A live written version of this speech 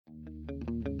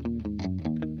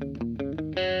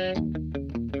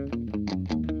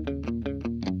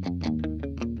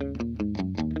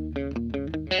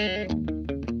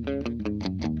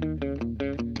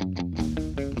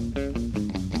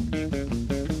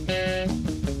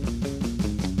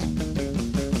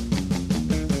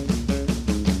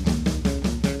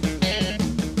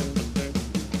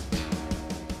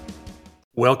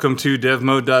Welcome to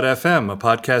DevMode.fm, a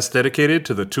podcast dedicated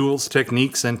to the tools,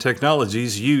 techniques, and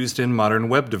technologies used in modern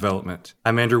web development.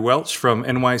 I'm Andrew Welch from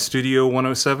NY Studio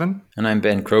 107. And I'm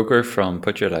Ben Croker from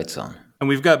Put Your Lights On. And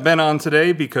we've got Ben on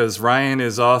today because Ryan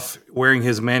is off wearing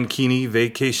his mankini,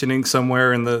 vacationing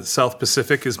somewhere in the South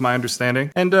Pacific, is my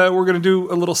understanding. And we're going to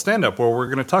do a little stand-up where we're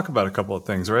going to talk about a couple of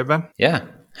things, right, Ben? Yeah.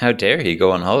 How dare he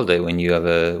go on holiday when you have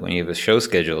a show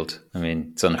scheduled? I mean,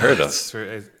 it's unheard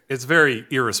of. It's very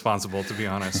irresponsible, to be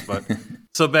honest. But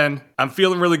so, Ben, I'm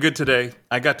feeling really good today.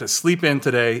 I got to sleep in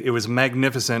today. It was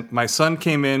magnificent. My son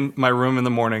came in my room in the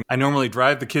morning. I normally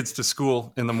drive the kids to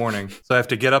school in the morning, so I have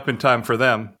to get up in time for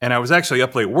them. And I was actually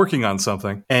up late working on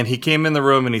something. And he came in the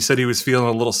room and he said he was feeling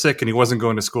a little sick and he wasn't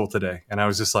going to school today. And I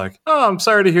was just like, oh, I'm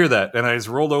sorry to hear that. And I just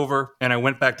rolled over and I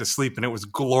went back to sleep, and it was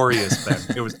glorious,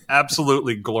 Ben. It was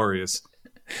absolutely glorious.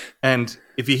 And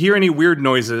if you hear any weird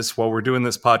noises while we're doing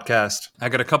this podcast, I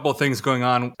got a couple of things going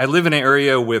on. I live in an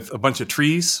area with a bunch of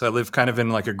trees. So I live kind of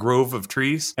in like a grove of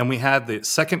trees. And we had the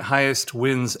second highest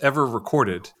winds ever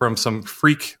recorded from some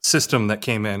freak system that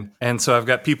came in. And so I've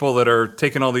got people that are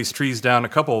taking all these trees down. A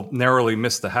couple narrowly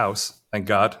missed the house. Thank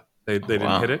God they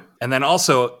didn't hit it. And then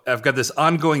also I've got this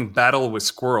ongoing battle with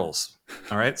squirrels.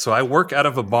 All right. So I work out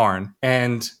of a barn,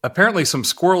 and apparently some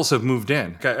squirrels have moved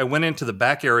in. I went into the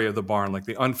back area of the barn, like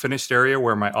the unfinished area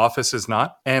where my office is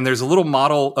not. And there's a little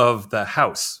model of the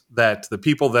house that the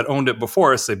people that owned it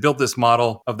before us, they built this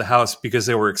model of the house because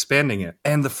they were expanding it.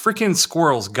 And the freaking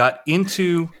squirrels got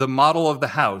into the model of the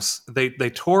house. They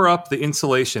tore up the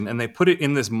insulation and they put it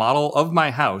in this model of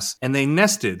my house, and they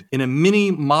nested in a mini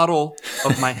model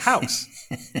of my house.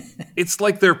 It's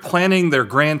like they're planning their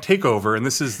grand takeover, and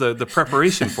this is the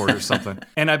preparation for it or something.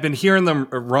 And I've been hearing them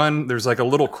run. There's like a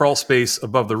little crawl space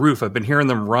above the roof. I've been hearing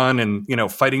them run and,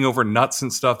 fighting over nuts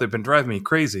and stuff. They've been driving me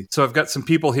crazy. So I've got some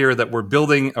people here that were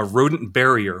building a rodent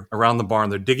barrier around the barn.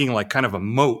 They're digging like kind of a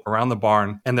moat around the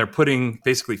barn, and they're putting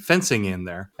basically fencing in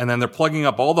there. And then they're plugging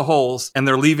up all the holes, and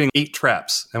they're leaving 8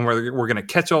 traps. And we're going to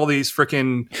catch all these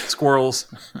freaking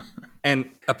squirrels.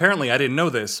 And apparently, I didn't know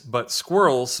this, but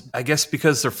squirrels, I guess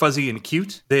because they're fuzzy and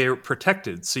cute, they're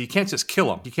protected. So you can't just kill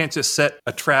them. You can't just set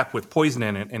a trap with poison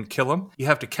in it and kill them. You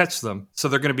have to catch them. So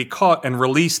they're going to be caught and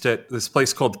released at this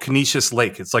place called Canisius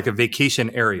Lake. It's like a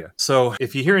vacation area. So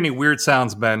if you hear any weird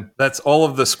sounds, Ben, that's all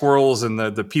of the squirrels and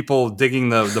the people digging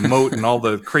the moat and all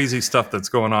the crazy stuff that's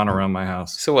going on around my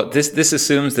house. So what? This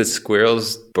assumes that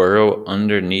squirrels burrow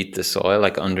underneath the soil,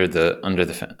 like under the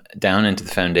down into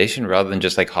the foundation, rather than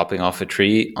just like hopping off a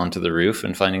tree onto the roof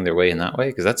and finding their way in that way?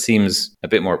 Because that seems a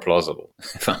bit more plausible,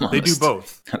 if I'm honest. They do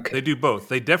both. Okay. They do both.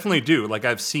 They definitely do. Like,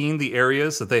 I've seen the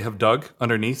areas that they have dug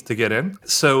underneath to get in.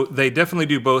 So they definitely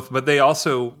do both, but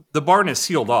the barn is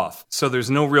sealed off. So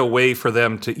there's no real way for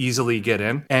them to easily get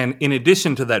in. And in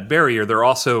addition to that barrier, they're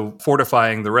also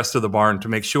fortifying the rest of the barn to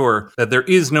make sure that there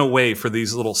is no way for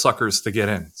these little suckers to get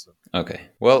in. So. Okay.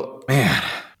 Well, man,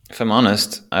 if I'm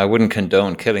honest, I wouldn't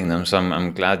condone killing them, so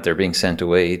I'm glad they're being sent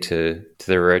away to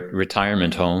their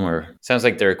retirement home, or sounds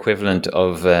like their equivalent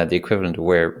of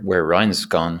where Ryan's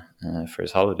gone for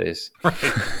his holidays. Right.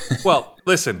 Well,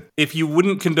 listen, if you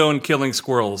wouldn't condone killing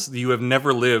squirrels, you have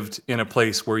never lived in a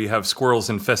place where you have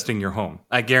squirrels infesting your home.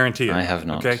 I guarantee it. I have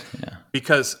not. Okay. Yeah.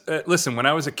 Because, listen, when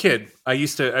I was a kid, I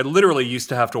literally used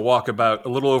to have to walk about a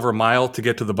little over a mile to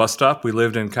get to the bus stop. We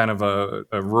lived in kind of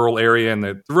a rural area, and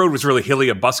the road was really hilly.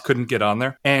 A bus couldn't get on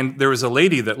there. And there was a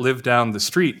lady that lived down the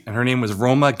street, and her name was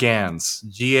Roma Gans,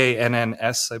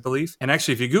 Ganns, I believe. And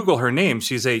actually, if you Google her name,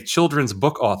 she's a children's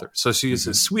book author. So she's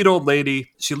a sweet old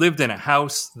lady. She lived in a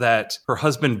house that her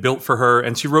husband built for her,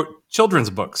 and she wrote children's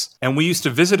books. And we used to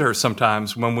visit her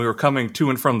sometimes when we were coming to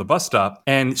and from the bus stop,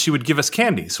 and she would give us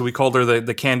candy. So we called her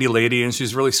the candy lady, and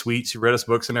she's really sweet. She read us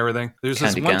books and everything. There's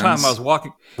this one time I was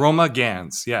walking, Roma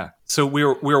Gans, yeah. So we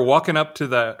were walking up to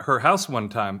her house one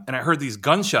time, and I heard these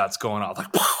gunshots going off, like,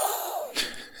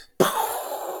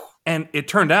 and it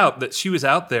turned out that she was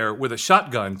out there with a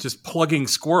shotgun just plugging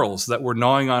squirrels that were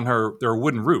gnawing on their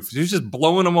wooden roof. She was just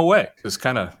blowing them away. It was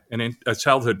kind of a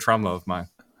childhood trauma of mine.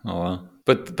 Oh, wow.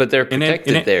 But they're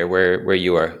protected there where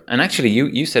you are. And actually,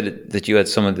 you said that you had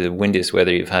some of the windiest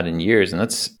weather you've had in years, and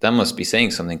that must be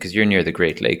saying something because you're near the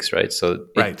Great Lakes, right? So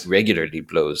it regularly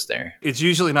blows there. It's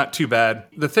usually not too bad.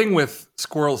 The thing with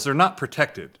squirrels, they're not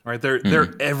protected, right?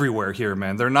 They're everywhere here,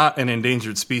 man. They're not an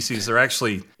endangered species. They're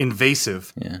actually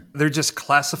invasive. Yeah. They're just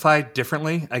classified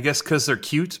differently, I guess, because they're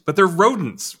cute, but they're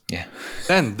rodents. Yeah.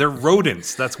 Then they're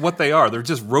rodents. That's what they are. They're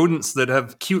just rodents that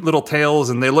have cute little tails,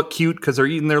 and they look cute because they're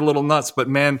eating their little nuts. But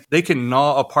man, they can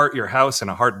gnaw apart your house in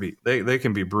a heartbeat. They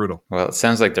can be brutal. Well, it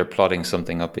sounds like they're plotting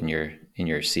something up in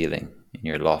your ceiling, in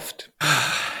your loft.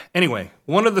 Anyway,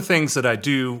 one of the things that I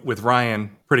do with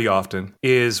Ryan pretty often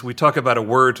is we talk about a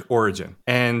word origin.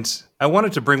 And I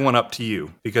wanted to bring one up to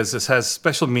you because this has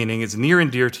special meaning. It's near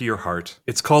and dear to your heart.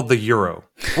 It's called the euro.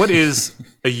 What is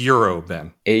a euro,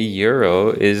 Ben? A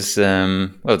euro is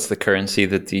it's the currency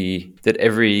that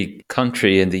every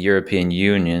country in the European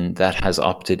Union that has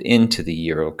opted into the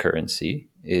euro currency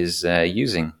is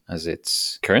using as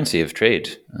its currency of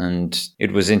trade. And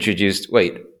it was introduced.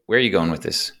 Wait, where are you going with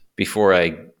this? Before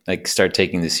I start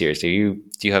taking this seriously, are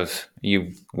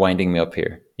you winding me up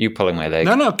here? You pulling my leg?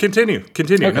 No, continue.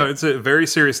 Okay. No, it's a very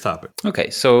serious topic. Okay,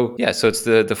 so it's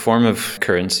the form of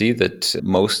currency that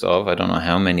most of, I don't know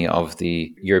how many of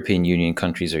the European Union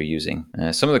countries are using.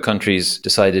 Some of the countries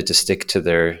decided to stick to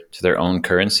their own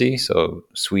currency. So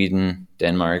Sweden,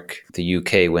 Denmark, the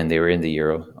UK, when they were in the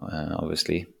euro,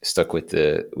 obviously stuck with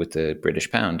the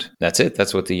British pound. That's it.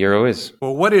 That's what the euro is.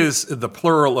 Well, what is the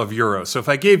plural of euro? So if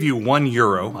I gave you 1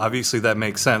 euro, obviously that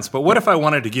makes sense. But what if I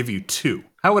wanted to give you 2?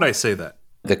 How would I say that?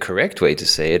 The correct way to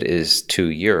say it is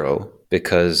 €2,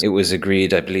 because it was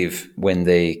agreed, I believe, when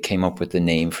they came up with the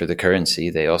name for the currency,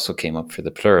 they also came up for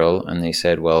the plural, and they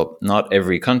said, well, not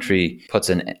every country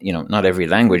not every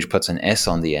language puts an S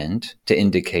on the end to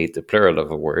indicate the plural of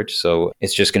a word. So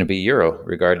it's just going to be euro,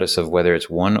 regardless of whether it's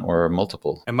one or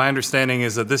multiple. And my understanding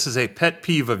is that this is a pet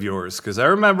peeve of yours, because I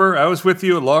remember I was with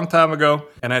you a long time ago,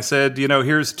 and I said,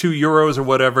 here's €2 or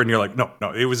whatever, and you're like, no,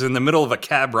 it was in the middle of a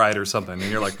cab ride or something, and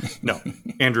you're like, no,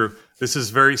 Andrew, this is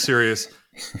very serious.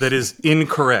 That is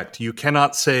incorrect. You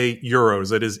cannot say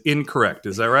euros. That is incorrect.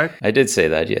 Is that right? I did say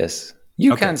that, yes.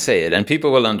 You can say it, and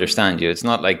people will understand you. It's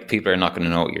not like people are not going to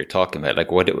know what you're talking about.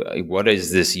 Like, what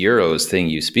is this euros thing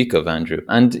you speak of, Andrew?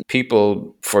 And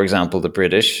people, for example, the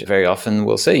British, very often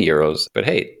will say euros, but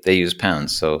hey, they use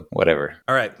pounds, so whatever.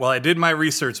 All right. Well, I did my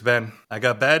research, Ben. I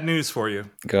got bad news for you.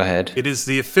 Go ahead. It is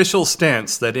the official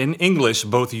stance that in English,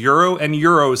 both euro and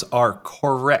euros are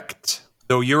correct,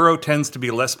 though euro tends to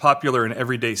be less popular in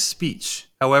everyday speech.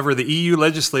 However, the EU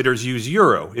legislators use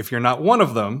euro. If you're not one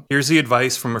of them, here's the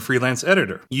advice from a freelance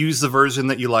editor. Use the version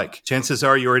that you like. Chances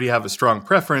are you already have a strong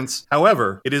preference.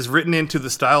 However, it is written into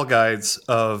the style guides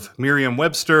of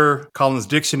Merriam-Webster, Collins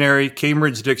Dictionary,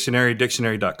 Cambridge Dictionary,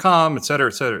 dictionary.com,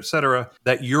 etc.,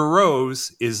 that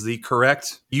euros is the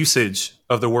correct usage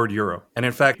of the word euro. And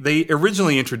in fact, they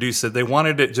originally introduced it. They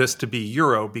wanted it just to be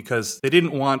euro because they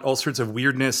didn't want all sorts of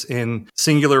weirdness in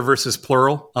singular versus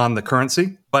plural on the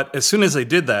currency. But as soon as they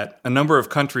did that, a number of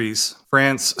countries,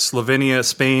 France, Slovenia,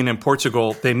 Spain, and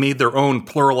Portugal, they made their own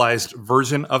pluralized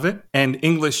version of it, and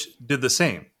English did the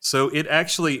same. So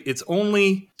it's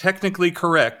only technically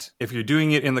correct if you're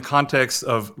doing it in the context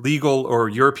of legal or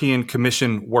European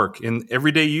Commission work. In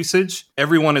everyday usage,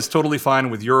 everyone is totally fine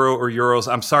with euro or euros.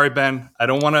 I'm sorry, Ben. I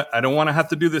don't want to have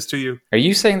to do this to you. Are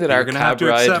you saying that our cab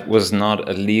ride was not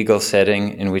a legal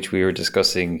setting in which we were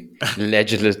discussing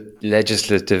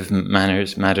legislative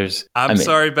matters? I'm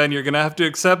sorry, Ben. You're going to have to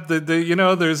accept that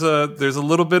there's a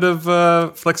little bit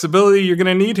of flexibility you're going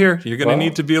to need here. You're going to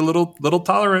need to be a little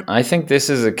tolerant. I think this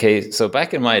is a case. So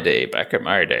back in my day,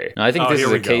 I think this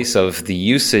is a case of the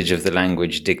usage of the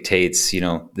language dictates,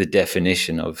 the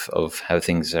definition of how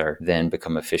things are then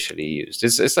become officially used.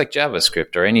 It's like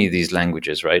JavaScript or any of these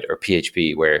languages, right? Or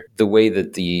PHP, where the way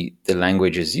that the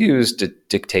language is used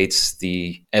dictates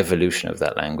the evolution of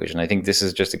that language. And I think this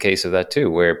is just a case of that too,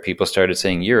 where people started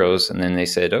saying euros and then they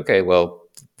said, okay, well,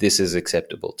 this is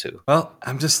acceptable too. Well,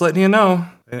 I'm just letting you know.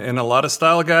 In a lot of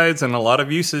style guides and a lot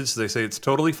of usage, they say it's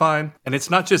totally fine. And it's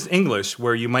not just English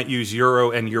where you might use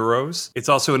euro and euros. It's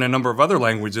also in a number of other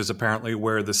languages, apparently,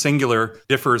 where the singular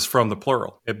differs from the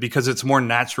plural because it's more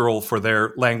natural for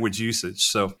their language usage.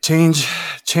 So change,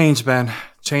 Ben.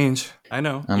 Change. I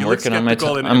know. I'm working on my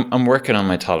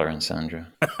tolerance, Andrew.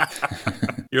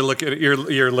 You're looking at it,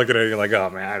 you're like, oh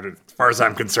man, as far as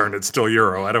I'm concerned, it's still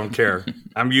euro. I don't care.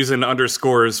 I'm using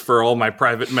underscores for all my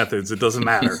private methods. It doesn't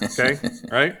matter. Okay?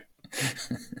 Right?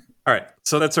 All right.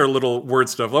 So that's our little word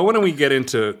stuff. Well, why don't we get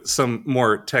into some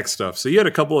more tech stuff? So you had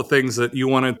a couple of things that you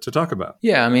wanted to talk about.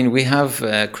 Yeah, I mean, we have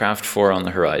Craft 4 on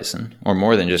the horizon, or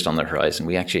more than just on the horizon.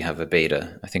 We actually have a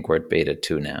beta. I think we're at beta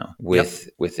 2 now,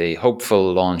 with a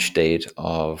hopeful launch date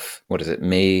of,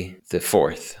 May the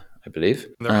 4th. I believe.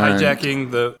 They're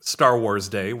hijacking the Star Wars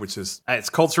Day, which is,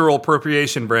 it's cultural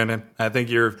appropriation, Brandon. I think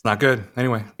you're not good.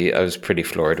 Anyway. Yeah, I was pretty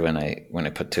floored when I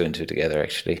put 2 and 2 together,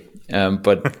 actually.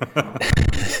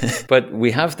 But we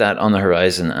have that on the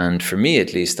horizon. And for me,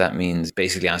 at least, that means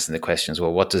basically asking the questions,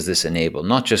 well, what does this enable?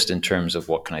 Not just in terms of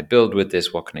what can I build with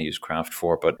this? What can I use Craft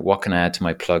for? But what can I add to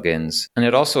my plugins? And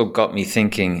it also got me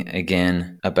thinking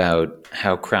again about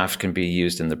how Craft can be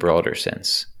used in the broader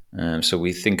sense. So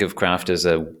we think of Craft as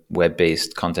a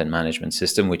web-based content management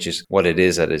system, which is what it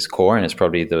is at its core, and it's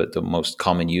probably the most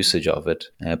common usage of it.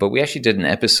 But we actually did an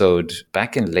episode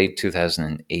back in late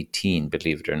 2018,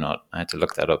 believe it or not. I had to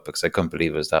look that up because I couldn't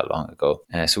believe it was that long ago.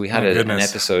 So we had an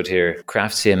episode here,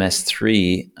 Craft CMS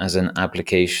 3 as an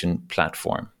application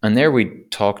platform. And there we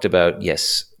talked about,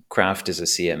 yes, Craft is a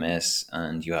CMS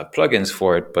and you have plugins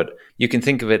for it, but you can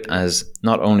think of it as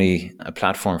not only a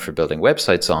platform for building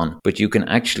websites on, but you can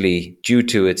actually, due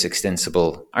to its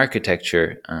extensible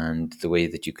architecture and the way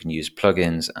that you can use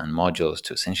plugins and modules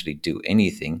to essentially do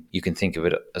anything, you can think of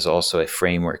it as also a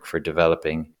framework for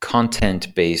developing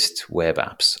content-based web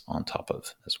apps on top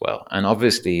of as well. And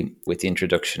obviously, with the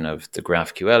introduction of the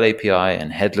GraphQL API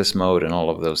and headless mode and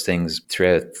all of those things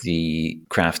throughout the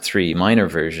Craft 3 minor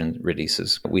version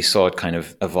releases, we saw it kind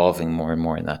of evolving more and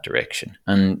more in that direction.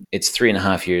 And it's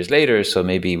 3.5 years later, so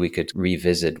maybe we could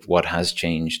revisit what has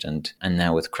changed and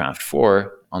now with Craft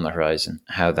 4 on the horizon,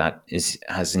 how that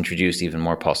has introduced even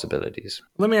more possibilities.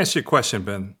 Let me ask you a question,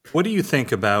 Ben. What do you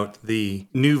think about the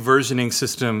new versioning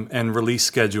system and release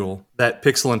schedule that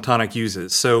Pixel and Tonic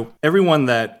uses? So everyone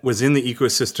that was in the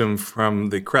ecosystem from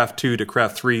the Craft 2 to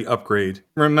Craft 3 upgrade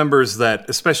remembers that,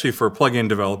 especially for plugin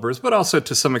developers, but also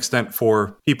to some extent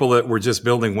for people that were just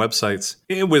building websites,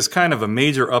 it was kind of a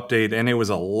major update and it was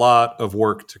a lot of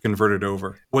work to convert it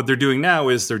over. What they're doing now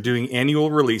is they're doing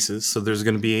annual releases. So there's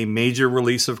going to be a major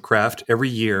release of Craft every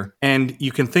year. And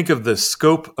you can think of the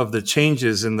scope of the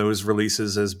changes in those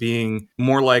releases as being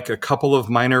more like a couple of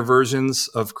minor versions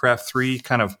of Craft 3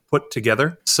 kind of put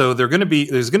together. So there's going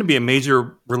to be a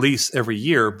major release every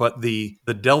year, but the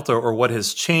delta or what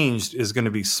has changed is going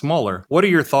to be smaller. What are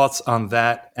your thoughts on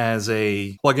that as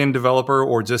a plugin developer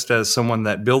or just as someone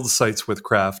that builds sites with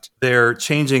Craft, their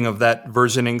changing of that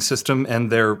versioning system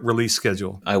and their release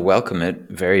schedule? I welcome it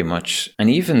very much. And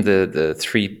even the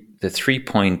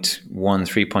 3.1,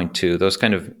 3.2, those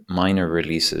kind of minor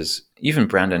releases, even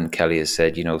Brandon Kelly has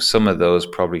said, some of those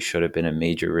probably should have been a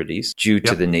major release due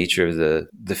to the nature of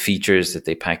the features that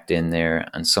they packed in there.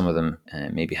 And some of them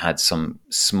maybe had some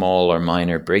small or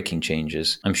minor breaking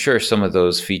changes. I'm sure some of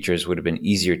those features would have been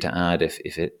easier to add if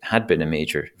it had been a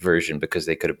major version because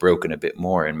they could have broken a bit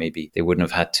more and maybe they wouldn't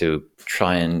have had to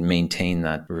try and maintain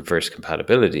that backwards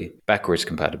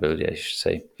compatibility, I should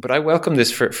say. But I welcome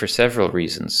this for several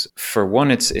reasons. For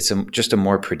one, it's just a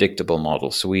more predictable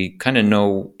model. So we kind of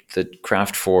know that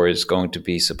Craft 4 is going to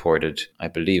be supported, I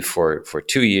believe, for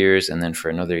 2 years and then for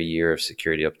another year of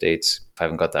security updates, if I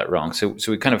haven't got that wrong. So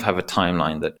we kind of have a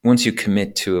timeline that once you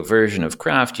commit to a version of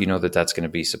Craft, you know that that's going to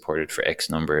be supported for X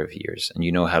number of years and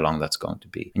you know how long that's going to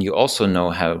be. And you also know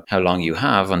how long you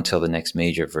have until the next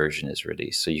major version is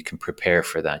released. So you can prepare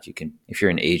for that. You can, if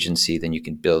you're an agency, then you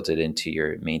can build it into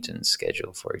your maintenance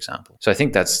schedule, for example. So I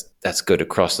think that's good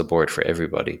across the board for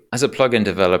everybody. As a plugin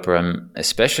developer, I'm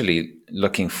especially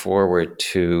looking forward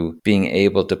to being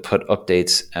able to put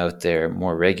updates out there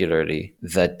more regularly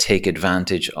that take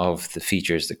advantage of the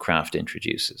features that Craft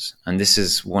introduces. And this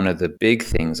is one of the big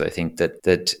things I think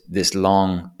that this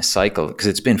long cycle, because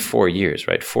it's been 4 years,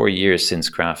 right? 4 years since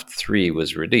Craft 3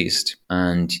 was released.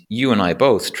 And you and I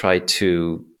both try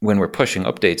to, when we're pushing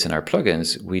updates in our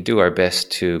plugins, we do our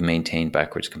best to maintain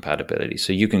backwards compatibility.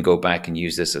 So you can go back and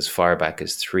use this as far back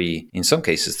as 3, in some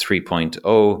cases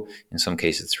 3.0, in some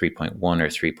cases 3.1 or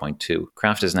 3.2.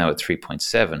 Craft is now at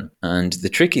 3.7. And the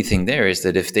tricky thing there is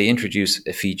that if they introduce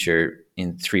a feature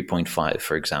in 3.5,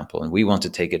 for example, and we want to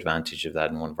take advantage of that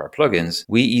in one of our plugins,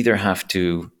 we either have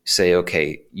to say,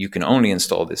 okay, you can only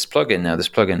install this plugin. Now, this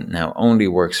plugin now only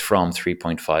works from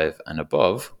 3.5 and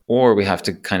above, or we have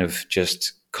to kind of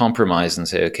just compromise and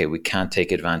say, okay, we can't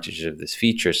take advantage of this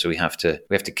feature, so we have to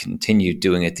continue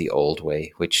doing it the old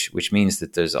way, which means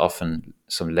that there's often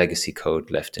some legacy code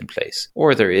left in place.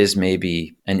 Or there is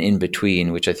maybe an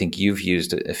in-between, which I think you've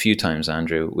used a few times,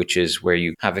 Andrew, which is where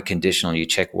you have a conditional, you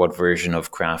check what version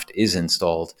of Craft is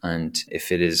installed, and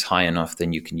if it is high enough,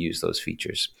 then you can use those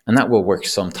features. And that will work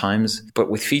sometimes, but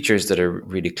with features that are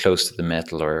really close to the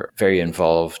metal or very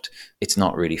involved, it's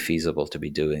not really feasible to be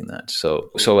doing that.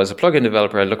 So as a plugin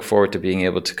developer, I look forward to being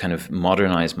able to kind of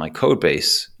modernize my code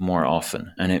base more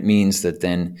often. And it means that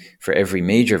then for every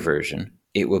major version,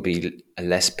 it will be a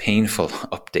less painful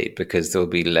update because there'll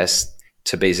be less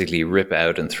to basically rip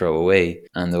out and throw away.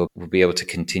 And they'll be able to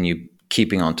continue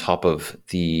keeping on top of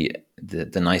the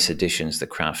nice additions that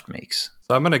Craft makes.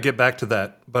 So I'm going to get back to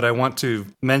that, but I want to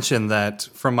mention that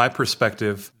from my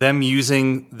perspective, them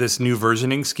using this new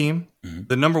versioning scheme,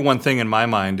 the number one thing in my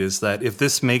mind is that if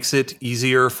this makes it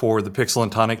easier for the Pixel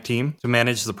and Tonic team to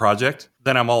manage the project,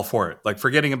 then I'm all for it. Like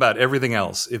forgetting about everything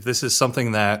else. If this is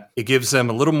something that it gives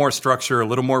them a little more structure, a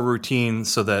little more routine,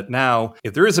 so that now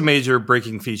if there is a major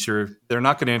breaking feature, they're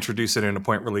not going to introduce it in a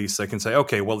point release. They can say,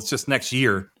 okay, well, it's just next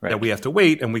year that we have to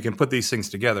wait and we can put these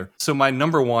things together. So my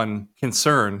number one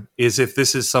concern is if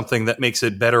this is something that makes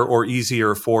it better or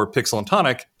easier for Pixel and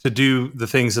Tonic to do the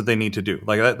things that they need to do.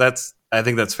 Like I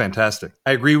think that's fantastic.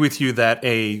 I agree with you that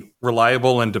a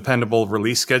reliable and dependable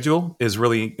release schedule is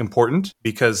really important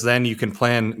because then you can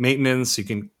plan maintenance, you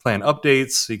can plan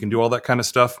updates, you can do all that kind of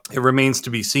stuff. It remains to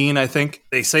be seen, I think.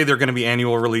 They say they're going to be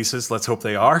annual releases. Let's hope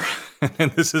they are.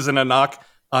 And this isn't a knock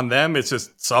on them. It's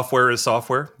just software is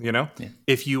software, you know? Yeah.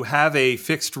 If you have a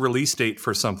fixed release date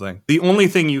for something, the only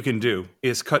thing you can do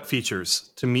is cut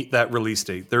features to meet that release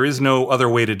date. There is no other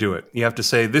way to do it. You have to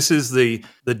say, this is the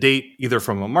date either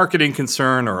from a marketing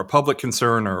concern or a public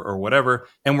concern or whatever,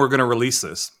 and we're going to release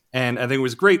this. And I think it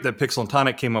was great that Pixel and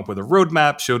Tonic came up with a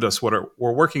roadmap, showed us what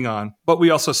we're working on. But we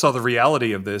also saw the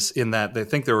reality of this in that they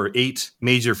think there were 8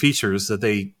 major features that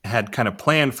they had kind of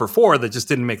planned for 4 that just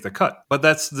didn't make the cut. But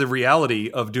that's the reality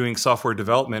of doing software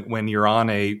development when you're on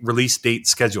a release date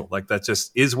schedule. Like that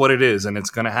just is what it is, and it's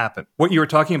going to happen. What you were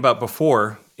talking about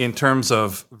before in terms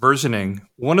of versioning,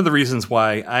 one of the reasons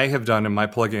why I have done in my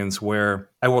plugins where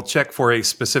I will check for a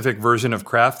specific version of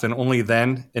Craft and only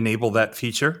then enable that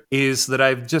feature is that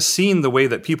I've just seen the way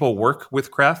that people work with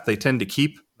Craft. They tend to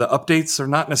keep the updates they're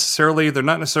not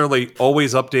necessarily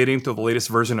always updating to the latest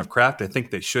version of Craft. I think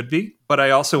they should be. But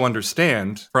I also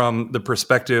understand from the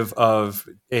perspective of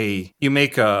you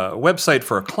make a website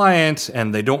for a client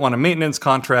and they don't want a maintenance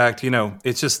contract,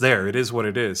 it's just there. It is what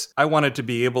it is. I wanted to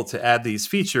be able to add these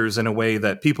features in a way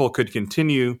that people could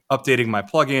continue updating my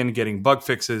plugin, getting bug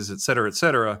fixes, et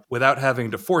cetera, without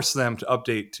having to force them to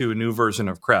update to a new version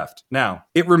of Craft. Now,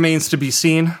 it remains to be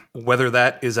seen whether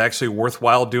that is actually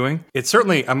worthwhile doing. It's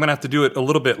certainly, I'm going to have to do it a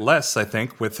little bit less, I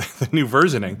think, with the new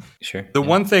versioning. Sure. The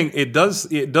one thing, it does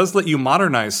let you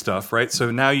modernize stuff, right? So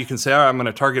now you can say, I'm going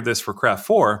to target this for Craft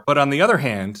 4. But on the other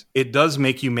hand, it does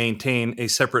make you maintain a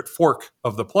separate fork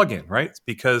of the plugin, right?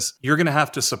 Because you're going to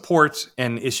have to support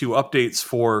and issue updates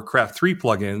for Craft 3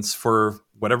 plugins for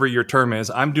whatever your term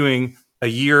is. I'm doing a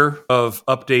year of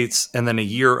updates and then a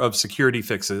year of security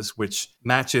fixes, which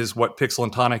matches what Pixel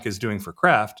and Tonic is doing for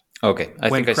Craft. Okay, I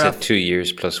think I said 2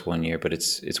 years plus 1 year, but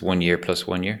it's 1 year plus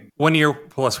 1 year. 1 year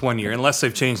plus 1 year, unless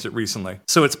they've changed it recently.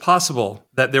 So it's possible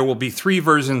that there will be 3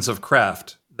 versions of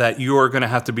Craft that you're going to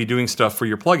have to be doing stuff for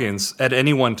your plugins at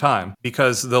any one time,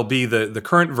 because there'll be the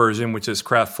current version, which is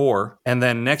Craft 4, and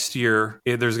then next year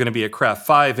there's going to be a Craft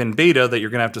 5 in beta that you're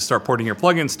going to have to start porting your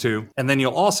plugins to, and then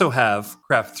you'll also have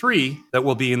Craft 3 that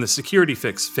will be in the security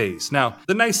fix phase. Now,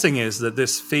 the nice thing is that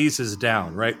this phase is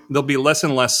down, right? There'll be less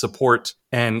and less support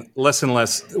and less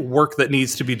work that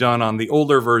needs to be done on the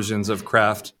older versions of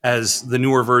Craft as the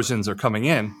newer versions are coming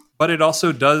in. But it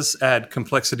also does add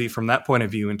complexity from that point of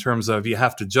view in terms of you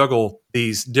have to juggle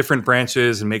these different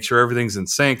branches and make sure everything's in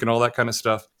sync and all that kind of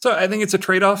stuff. So I think it's a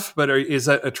trade-off, but is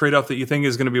that a trade-off that you think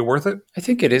is going to be worth it? I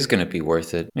think it is going to be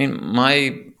worth it. I mean,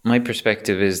 my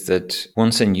perspective is that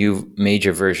once a new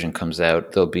major version comes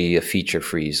out, there'll be a feature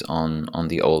freeze on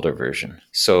the older version.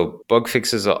 So bug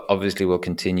fixes obviously will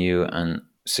continue and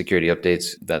security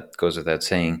updates, that goes without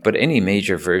saying. But any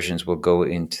major versions will go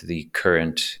into the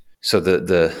current... So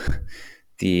the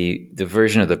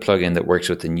version of the plugin that works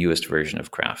with the newest version of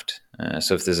Craft.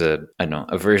 So if there's a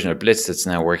version of Blitz that's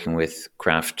now working with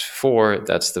Craft 4,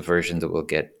 that's the version that will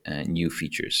get new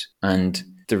features. And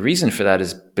the reason for that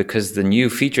is because the new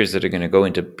features that are going to go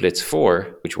into Blitz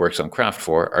 4, which works on Craft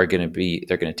 4, they're going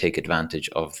to take advantage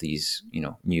of these,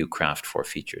 new Craft 4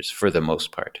 features for the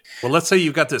most part. Well, let's say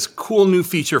you've got this cool new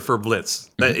feature for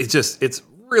Blitz. Mm-hmm. It's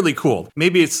really cool.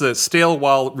 Maybe it's the stale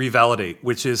while revalidate,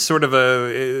 which is sort of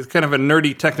a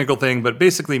nerdy technical thing, but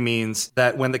basically means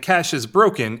that when the cache is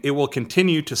broken, it will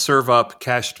continue to serve up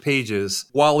cached pages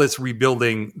while it's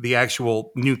rebuilding the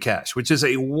actual new cache, which is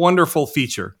a wonderful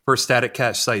feature for static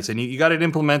cache sites. And you got it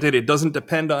implemented. It doesn't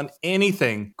depend on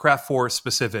anything Craft 4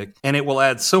 specific, and it will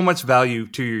add so much value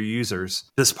to your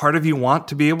users. Does part of you want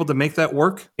to be able to make that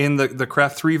work in the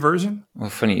Craft 3 version? Well,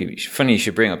 funny you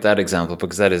should bring up that example,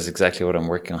 because that is exactly what I'm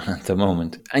working on at the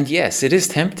moment. And yes, it is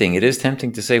tempting. It is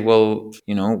tempting to say, well,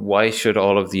 why should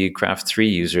all of the Craft 3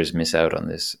 users miss out on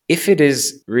this? If it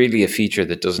is really a feature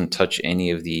that doesn't touch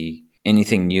any of the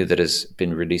anything new that has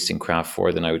been released in Craft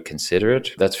 4, then I would consider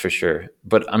it. That's for sure.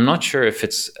 But I'm not sure if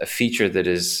it's a feature that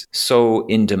is so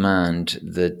in demand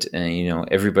that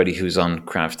everybody who's on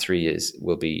Craft 3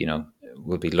 will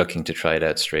be looking to try it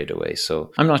out straight away.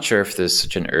 So I'm not sure if there's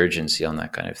such an urgency on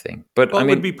that kind of thing. But it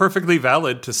would be perfectly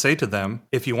valid to say to them,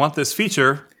 if you want this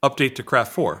feature, update to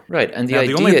Craft 4. Right. And the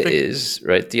idea is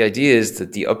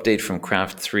that the update from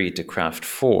Craft 3 to Craft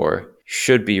 4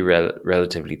 should be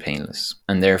relatively painless.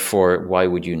 And therefore, why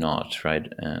would you not, right?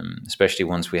 Especially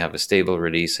once we have a stable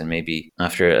release and maybe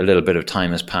after a little bit of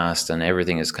time has passed and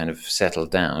everything is kind of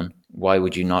settled down, why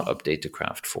would you not update to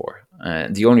Craft 4?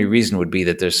 The only reason would be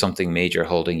that there's something major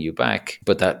holding you back,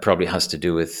 but that probably has to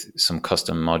do with some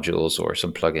custom modules or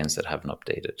some plugins that haven't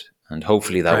updated. And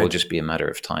hopefully that will just be a matter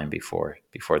of time before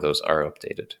those are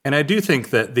updated. And I do think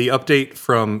that the update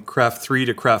from Craft 3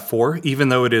 to Craft 4, even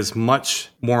though it is much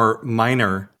more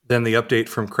minor than the update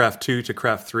from Craft 2 to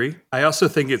Craft 3, I also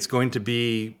think it's going to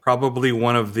be probably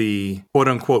one of the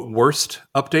quote-unquote worst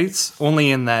updates,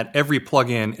 only in that every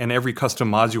plugin and every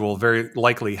custom module very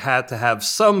likely had to have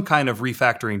some kind of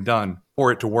refactoring done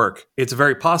for it to work. It's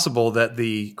very possible that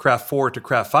the Craft 4 to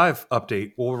Craft 5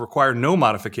 update will require no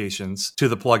modifications to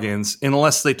the plugins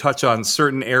unless they touch on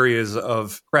certain areas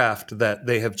of Craft that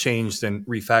they have changed and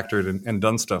refactored and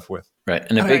done stuff with. Right.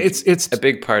 And a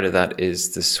big part of that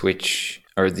is the switch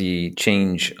or the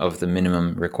change of the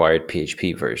minimum required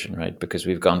PHP version, right? Because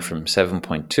we've gone from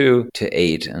 7.2 to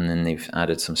 8, and then they've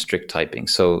added some strict typing.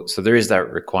 So there is that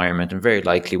requirement, and very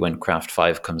likely when Craft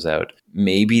 5 comes out,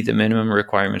 maybe the minimum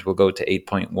requirement will go to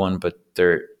 8.1, but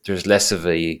there's less of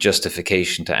a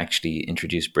justification to actually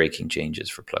introduce breaking changes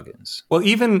for plugins. Well,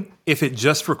 even if it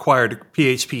just required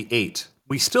PHP 8,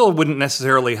 we still wouldn't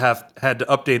necessarily have had to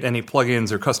update any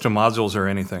plugins or custom modules or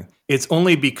anything. It's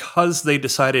only because they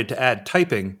decided to add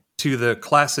typing to the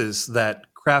classes that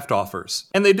Craft offers.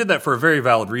 And they did that for a very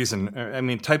valid reason. I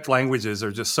mean, typed languages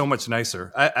are just so much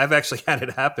nicer. I've actually had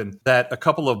it happen that a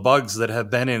couple of bugs that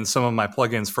have been in some of my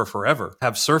plugins for forever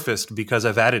have surfaced because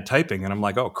I've added typing. And I'm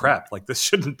like, oh crap, like this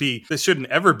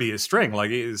shouldn't ever be a string.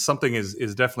 Like something is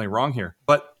definitely wrong here.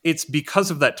 But it's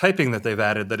because of that typing that they've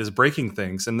added that is breaking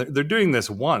things. And they're doing this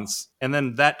once. And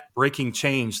then that breaking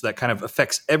change that kind of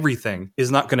affects everything is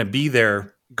not going to be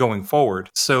there going forward.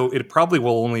 So it probably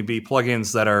will only be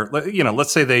plugins that are,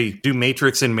 let's say they do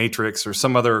Matrix in Matrix or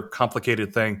some other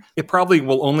complicated thing. It probably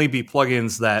will only be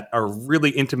plugins that are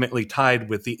really intimately tied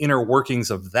with the inner workings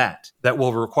of that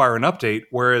will require an update.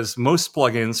 Whereas most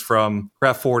plugins from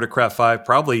Craft 4 to Craft 5,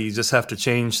 probably you just have to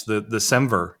change the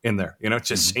semver in there,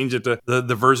 just change it to the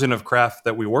version of Craft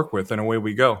that we work with and away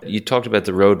we go. You talked about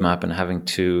the roadmap and having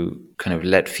to kind of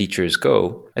let features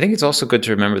go. I think it's also good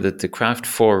to remember that the Craft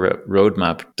 4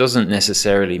 roadmap doesn't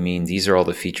necessarily mean these are all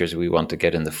the features we want to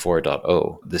get in the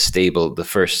 4.0, the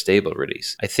first stable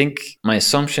release. I think my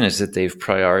assumption is that they've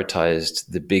prioritized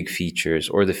the big features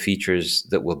or the features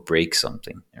that will break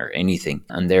something or anything.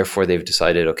 And therefore they've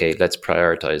decided, okay, let's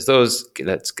prioritize those.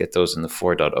 Let's get those in the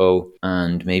 4.0.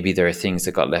 And maybe there are things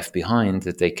that got left behind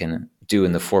that they can do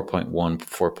in the 4.1,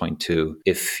 4.2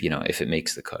 if it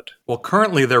makes the cut. Well,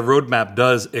 currently their roadmap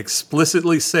does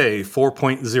explicitly say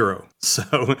 4.0.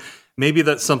 So maybe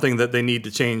that's something that they need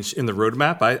to change in the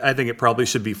roadmap. I think it probably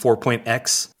should be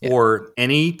 4.x or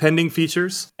any pending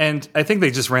features. And I think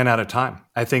they just ran out of time.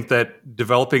 I think that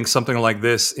developing something like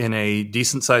this in a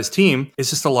decent sized team is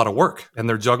just a lot of work, and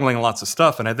they're juggling lots of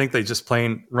stuff. And I think they just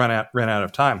plain ran out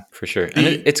of time. For sure. And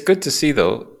it's good to see,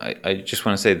 though. I just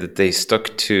want to say that they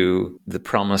stuck to the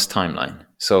promised timeline.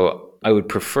 So I would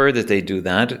prefer that they do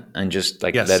that and just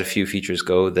let a few features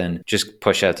go than just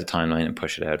push out the timeline and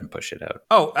push it out and push it out.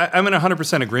 Oh, I'm in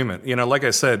 100% agreement. Like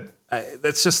I said,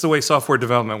 that's just the way software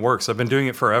development works. I've been doing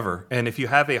it forever. And if you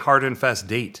have a hard and fast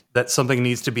date that something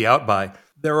needs to be out by,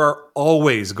 there are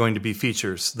always going to be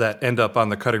features that end up on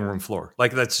the cutting room floor.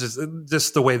 Like that's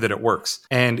just the way that it works.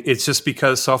 And it's just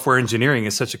because software engineering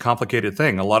is such a complicated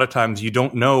thing. A lot of times you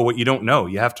don't know what you don't know.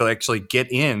 You have to actually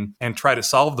get in and try to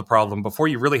solve the problem before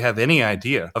you really have any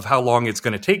idea of how long it's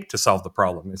going to take to solve the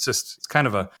problem. It's kind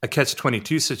of a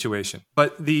catch-22 situation.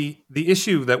 But the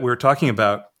issue that we're talking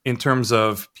about in terms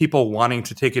of people wanting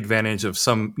to take advantage of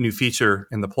some new feature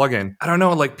in the plugin, I don't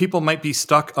know, like people might be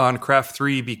stuck on Craft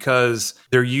 3 because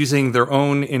they're using their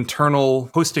own internal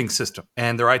hosting system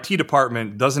and their IT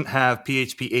department doesn't have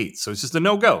PHP 8. So it's just a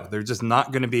no-go. They're just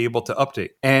not going to be able to update.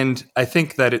 And I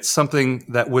think that it's something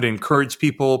that would encourage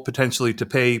people potentially to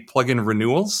pay plugin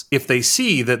renewals if they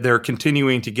see that they're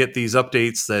continuing to get these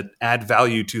updates that add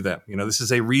value to them. This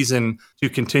is a reason to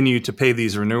continue to pay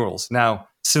these renewals. Now,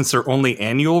 since they're only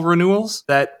annual renewals,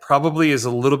 that probably is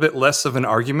a little bit less of an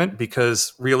argument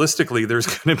because realistically, there's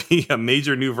going to be a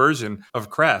major new version of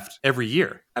Craft every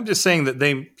year. I'm just saying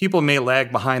that people may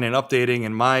lag behind in updating,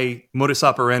 and my modus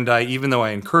operandi, even though I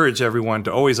encourage everyone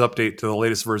to always update to the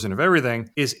latest version of everything,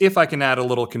 is if I can add a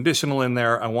little conditional in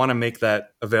there, I want to make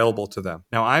that available to them.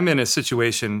 Now, I'm in a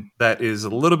situation that is a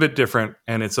little bit different,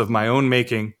 and it's of my own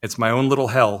making. It's my own little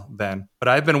hell then. But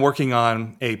I've been working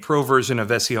on a pro version of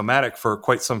SEOmatic for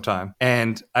quite some time,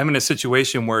 and I'm in a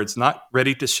situation where it's not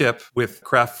ready to ship with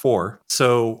Craft 4.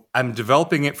 So I'm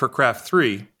developing it for Craft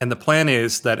 3, and the plan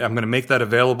is that I'm going to make that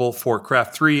available for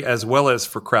Craft 3 as well as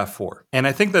for Craft 4. And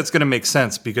I think that's going to make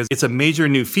sense because it's a major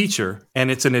new feature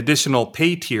and it's an additional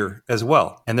pay tier as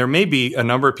well. And there may be a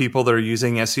number of people that are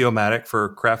using SEOmatic for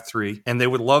Craft 3 and they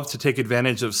would love to take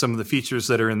advantage of some of the features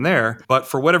that are in there. But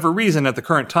for whatever reason, at the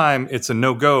current time, it's a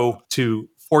no-go to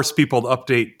force people to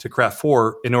update to Craft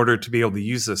 4 in order to be able to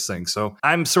use this thing. So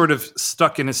I'm sort of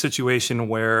stuck in a situation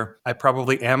where I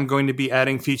probably am going to be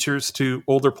adding features to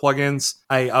older plugins.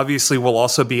 I obviously will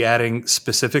also be adding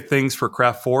specific things for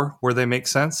Craft 4 where they make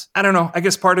sense. I don't know. I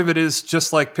guess part of it is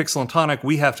just like Pixel and Tonic,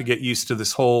 we have to get used to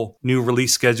this whole new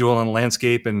release schedule and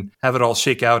landscape and have it all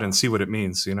shake out and see what it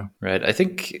means, you know? Right. I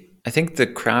think the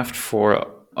Craft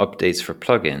 4 updates for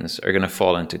plugins are going to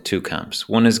fall into two camps.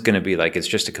 One is going to be like it's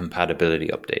just a compatibility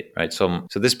update, right? So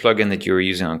this plugin that you were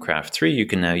using on Craft 3, you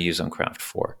can now use on Craft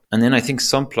 4. And then I think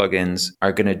some plugins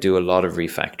are going to do a lot of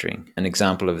refactoring. An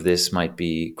example of this might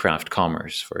be Craft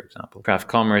Commerce, for example. Craft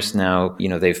Commerce now,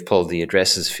 they've pulled the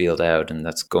addresses field out and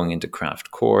that's going into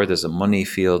Craft Core. There's a money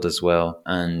field as well,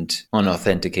 and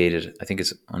unauthenticated, I think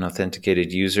it's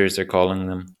unauthenticated users they're calling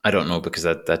them. I don't know because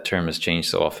that term has changed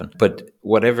so often. But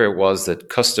whatever it was that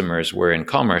customers were in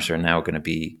Commerce are now going to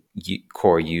be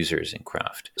core users in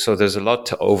Craft. So there's a lot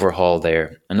to overhaul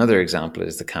there. Another example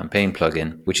is the campaign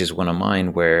plugin, which is one of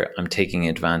mine where I'm taking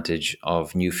advantage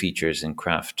of new features in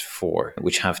Craft 4,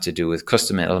 which have to do with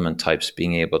custom element types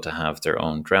being able to have their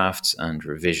own drafts and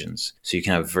revisions. So you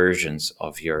can have versions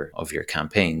of your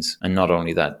campaigns. And not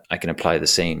only that, I can apply the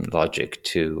same logic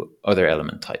to other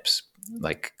element types,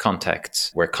 like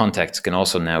contacts, where contacts can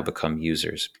also now become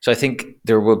users. So I think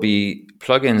there will be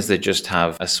plugins that just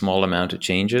have a small amount of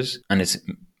changes and it's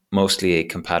mostly a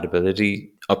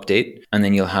compatibility update. And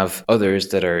then you'll have others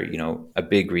that are, a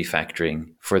big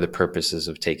refactoring for the purposes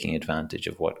of taking advantage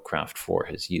of what Craft 4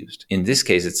 has used. In this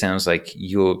case, it sounds like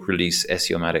you'll release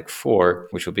SEOmatic 4,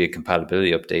 which will be a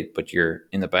compatibility update, but you're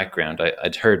in the background.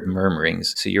 I'd heard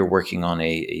murmurings. So you're working on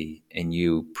a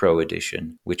new Pro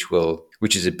edition, which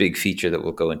is a big feature that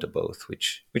will go into both,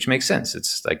 which makes sense.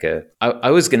 It's like I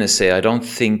was going to say, I don't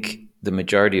think the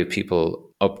majority of people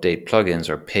update plugins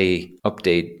or pay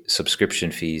update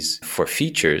subscription fees for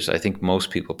features. I think most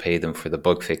people pay them for the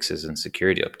bug fixes and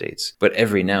security updates. But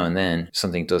every now and then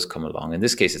something does come along. In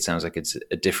this case, it sounds like it's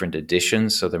a different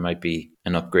edition. So there might be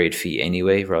an upgrade fee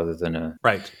anyway, rather than a...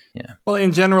 Right. Yeah. Well,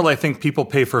 in general, I think people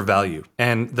pay for value,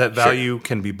 and that value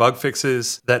can be bug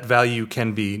fixes. That value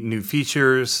can be new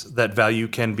features. That value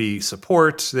can be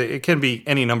support. It can be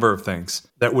any number of things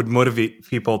that would motivate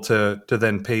people to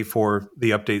then pay for the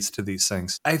updates to these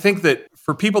things. I think that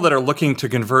for people that are looking to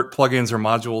convert plugins or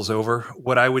modules over,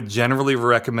 what I would generally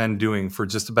recommend doing for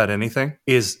just about anything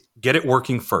is get it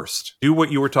working first. Do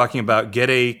what you were talking about. Get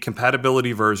a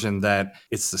compatibility version that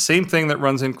it's the same thing that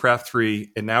runs in Craft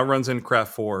 3. It now runs in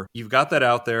Craft 4. You've got that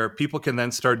out there. People can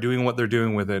then start doing what they're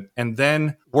doing with it and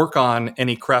then work on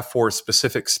any Craft 4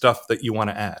 specific stuff that you want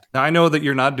to add. Now, I know that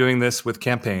you're not doing this with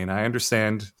campaign. I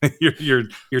understand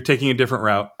you're taking a different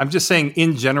route. I'm just saying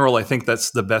in general, I think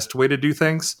that's the best way to do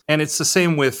things. And it's the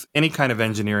same with any kind of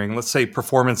engineering. Let's say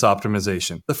performance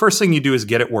optimization. The first thing you do is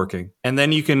get it working. And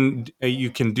then you can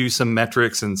do some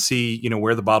metrics and see,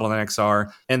 where the bottlenecks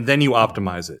are, and then you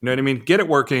optimize it. You know what I mean? Get it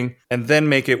working and then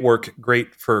make it work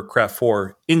great for Craft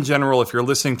 4. In general, if you're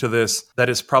listening to this, that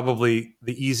is probably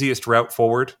the easiest route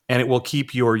forward, and it will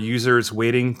keep your users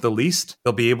waiting the least.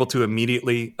 They'll be able to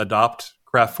immediately adopt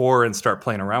Craft 4 and start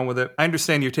playing around with it. I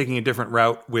understand you're taking a different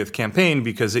route with campaign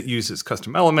because it uses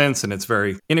custom elements and it's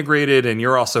very integrated, and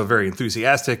you're also very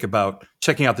enthusiastic about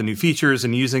checking out the new features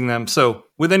and using them. So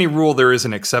with any rule, there is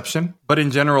an exception. But in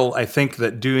general, I think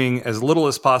that doing as little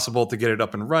as possible to get it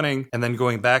up and running, and then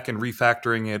going back and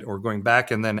refactoring it, or going back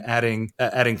and then adding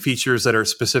features that are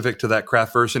specific to that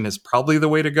Craft version is probably the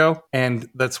way to go. And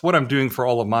that's what I'm doing for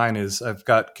all of mine. Is I've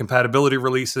got compatibility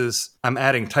releases. I'm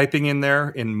adding typing in there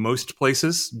in most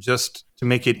places just to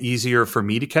make it easier for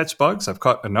me to catch bugs. I've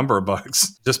caught a number of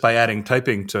bugs just by adding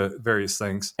typing to various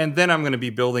things. And then I'm going to be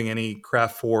building any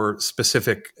Craft 4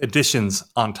 specific additions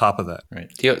on top of that.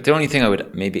 Right. The only thing I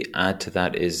would maybe add to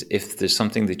that is if there's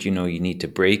something that you need to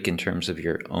break in terms of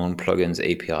your own plugins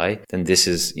API, then this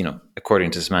is, according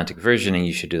to semantic versioning,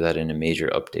 you should do that in a major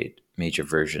update, major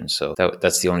version. So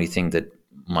that's the only thing that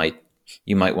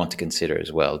you might want to consider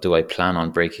as well. Do I plan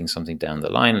on breaking something down the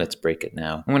line? Let's break it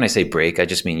now. And when I say break, I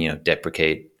just mean,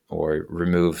 deprecate or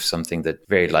remove something that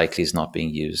very likely is not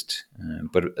being used.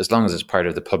 But as long as it's part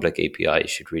of the public API, you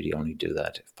should really only do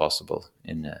that if possible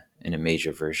in a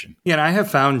major version. Yeah, and I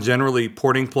have found generally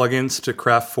porting plugins to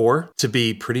Craft 4 to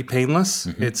be pretty painless.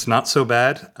 Mm-hmm. It's not so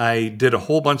bad. I did a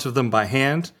whole bunch of them by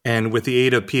hand, and with the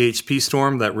aid of PHP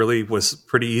Storm, that really was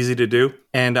pretty easy to do.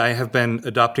 And I have been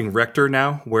adopting Rector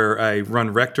now, where I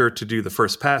run Rector to do the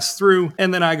first pass through,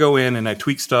 and then I go in and I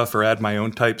tweak stuff or add my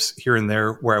own types here and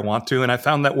there where I want to, and I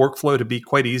found that workflow to be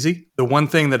quite easy. The one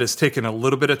thing that has taken a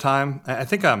little bit of time, I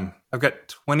think I've got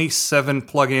 27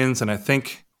 plugins, and I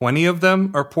think 20 of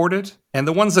them are ported. And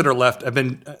the ones that are left,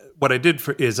 what I did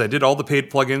is I did all the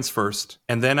paid plugins first,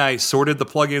 and then I sorted the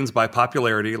plugins by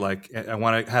popularity. Like I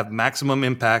want to have maximum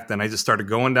impact, and I just started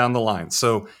going down the line.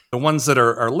 So the ones that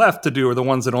are left to do are the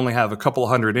ones that only have a couple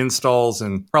hundred installs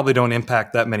and probably don't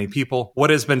impact that many people. What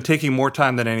has been taking more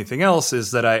time than anything else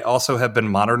is that I also have been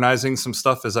modernizing some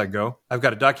stuff as I go. I've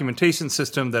got a documentation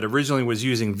system that originally was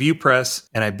using ViewPress,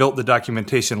 and I built the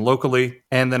documentation locally,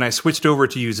 and then I switched over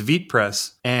to use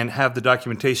ViewPress and have the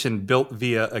documentation built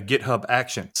via a GitHub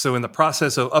action. So in the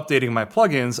process of updating my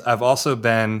plugins, I've also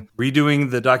been redoing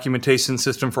the documentation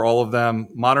system for all of them,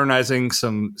 modernizing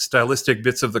some stylistic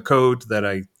bits of the code that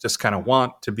I just kind of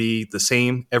want to be the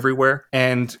same everywhere,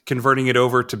 and converting it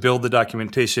over to build the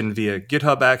documentation via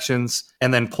GitHub actions,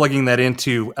 and then plugging that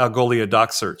into Algolia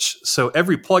Doc Search. So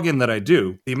every plugin that I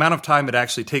do, the amount of time it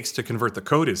actually takes to convert the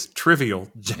code is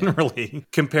trivial generally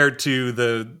compared to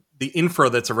the infra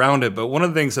that's around it. But one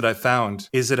of the things that I found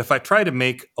is that if I try to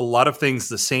make a lot of things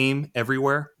the same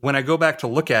everywhere, when I go back to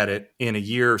look at it in a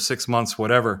year, 6 months,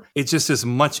 whatever, it just is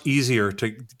much easier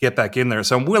to get back in there.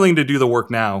 So I'm willing to do the work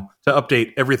now to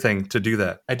update everything to do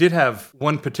that. I did have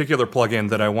one particular plugin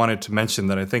that I wanted to mention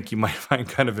that I think you might find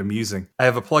kind of amusing. I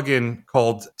have a plugin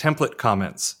called Template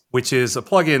Comments, which is a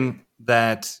plugin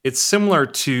that it's similar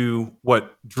to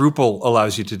what Drupal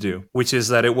allows you to do, which is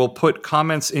that it will put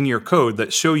comments in your code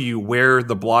that show you where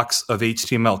the blocks of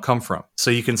HTML come from. So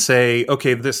you can say,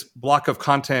 okay, this block of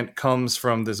content comes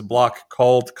from this block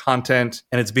called content,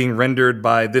 and it's being rendered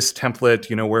by this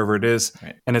template, wherever it is.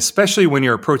 Right. And especially when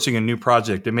you're approaching a new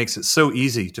project, it makes it so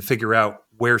easy to figure out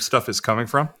where stuff is coming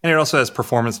from. And it also has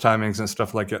performance timings and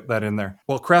stuff like that in there.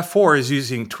 Well, Craft 4 is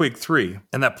using Twig 3,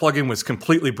 and that plugin was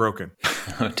completely broken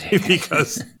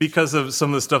because of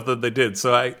some of the stuff that they did.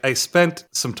 So I spent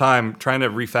some time trying to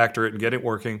refactor it and get it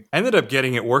working. I ended up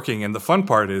getting it working, and the fun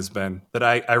part is, Ben, that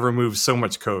I removed so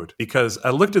much code because I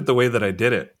looked at the way that I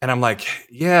did it, and I'm like,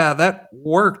 yeah, that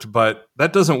worked, but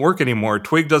that doesn't work anymore.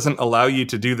 Twig doesn't allow you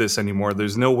to do this anymore.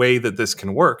 There's no way that this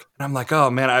can work. And I'm like,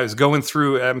 oh man, I was going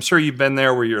through, I'm sure you've been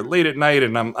there where you're late at night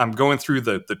and I'm going through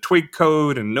the Twig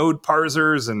code and node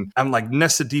parsers, and I'm like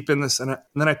nested deep in this. And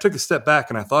then I took a step back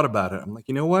and I thought about it. I'm like,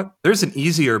 you know what? There's an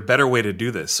easier, better way to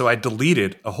do this. So I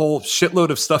deleted a whole shitload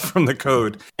of stuff from the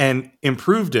code and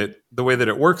improved it the way that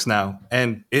it works now.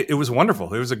 And it was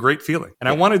wonderful. It was a great feeling. And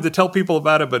I wanted to tell people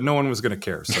about it, but no one was going to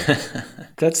care. So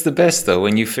that's the best though.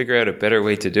 When you figure out a better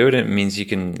way to do it, it means you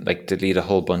can delete a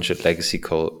whole bunch of legacy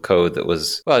code that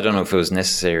was, well, I don't know if it was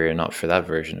necessary or not for that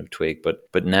version of Twig,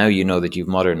 but now you know that you've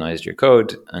modernized your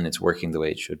code and it's working the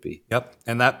way it should be. Yep.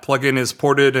 And that plugin is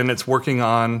ported and it's working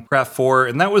on Craft 4.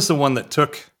 And that was the one that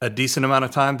took a decent amount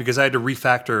of time because I had to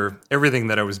refactor everything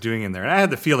that I was doing in there. And I had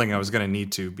the feeling I was going to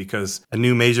need to because a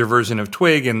new major version of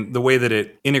Twig and the way that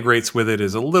it integrates with it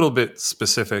is a little bit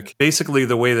specific. Basically,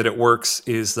 the way that it works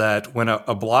is that when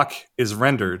a block is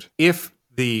rendered, if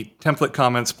the template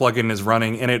comments plugin is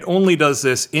running, and it only does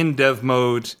this in dev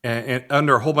mode and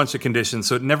under a whole bunch of conditions,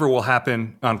 so it never will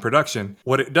happen on production.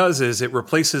 What it does is it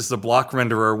replaces the block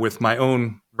renderer with my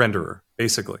own renderer,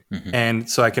 basically. Mm-hmm. And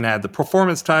so I can add the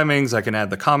performance timings, I can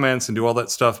add the comments and do all that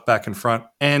stuff back and front.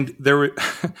 And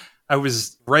I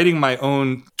was writing my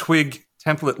own Twig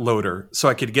template loader so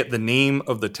I could get the name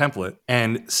of the template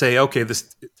and say, okay,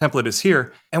 this template is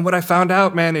here. And what I found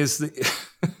out, man, is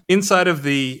inside of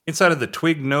the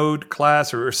Twig node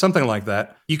class or something like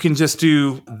that, you can just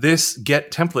do this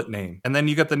get template name, and then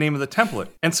you got the name of the template.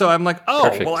 And so I'm like, oh,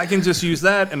 Perfect. well, I can just use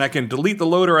that, and I can delete the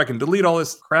loader, I can delete all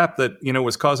this crap that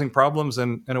was causing problems,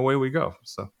 and away we go.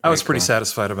 So I was pretty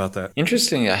satisfied about that.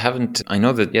 Interesting. I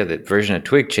know that the version of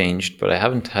Twig changed, but I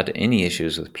haven't had any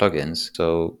issues with plugins.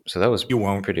 So that was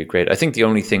pretty great. I think the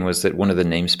only thing was that one of the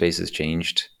namespaces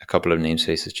changed. A couple of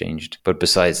namespaces changed, but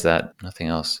besides that, nothing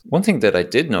else. One thing that I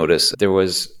did notice, there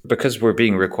was, because we're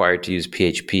being required to use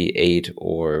PHP 8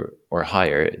 or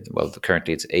higher, well,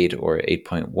 currently it's 8 or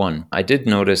 8.1. I did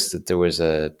notice that there was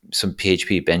some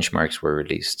PHP benchmarks were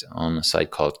released on a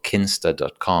site called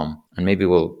kinsta.com, and maybe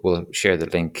we'll share the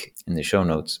link in the show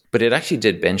notes. But it actually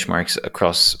did benchmarks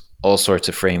across all sorts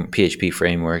of PHP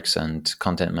frameworks and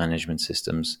content management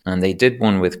systems. And they did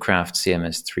one with Craft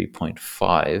CMS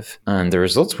 3.5. And the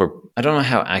results were, I don't know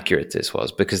how accurate this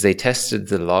was, because they tested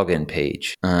the login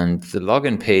page. And the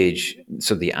login page,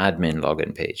 so the admin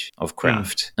login page of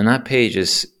Craft. And that page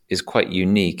is quite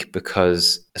unique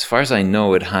because, as far as I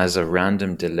know, it has a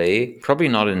random delay, probably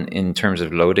not in terms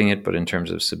of loading it, but in terms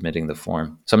of submitting the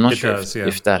form. So I'm not sure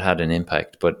if that had an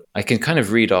impact, but I can kind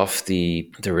of read off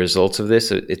the results of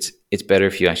this. It's better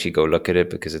if you actually go look at it,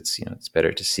 because it's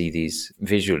better to see these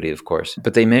visually, of course.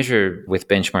 But they measure with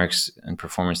benchmarks and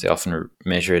performance, they often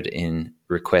measure it in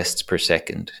requests per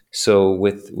second. So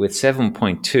with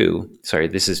 7.2, sorry,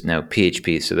 this is now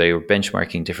PHP. So they were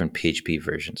benchmarking different PHP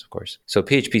versions, of course. So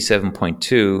PHP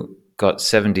 7.2 got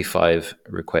 75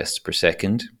 requests per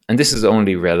second. And this is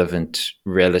only relevant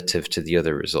relative to the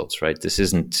other results, right?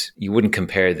 You wouldn't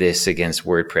compare this against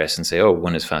WordPress and say, oh,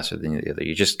 one is faster than the other.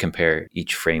 You just compare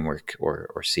each framework or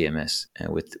CMS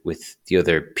with the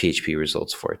other PHP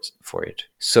results for it.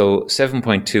 So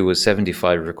 7.2 was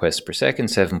 75 requests per second.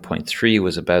 7.3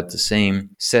 was about the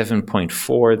same.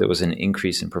 7.4, there was an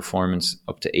increase in performance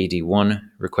up to 81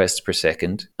 requests per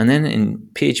second. And then in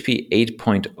PHP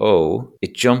 8.0,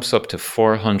 it jumps up to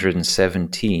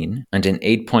 417. And in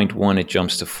 8.1, it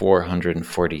jumps to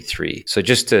 443. So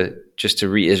just to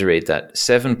reiterate that,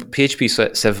 PHP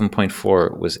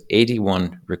 7.4 was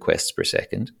 81 requests per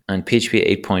second, and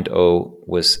PHP 8.0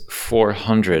 was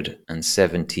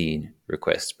 417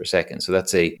 requests per second. So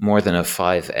that's more than a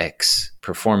 5x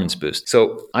performance boost.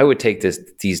 So I would take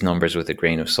these numbers with a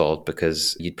grain of salt,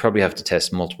 because you'd probably have to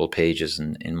test multiple pages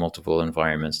in multiple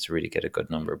environments to really get a good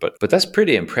number. But that's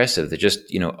pretty impressive that just,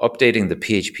 updating the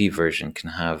PHP version can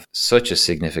have such a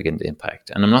significant impact.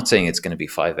 And I'm not saying it's going to be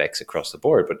 5x across the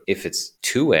board, but if it's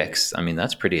 2x, I mean,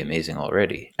 that's pretty amazing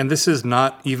already. And this is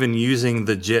not even using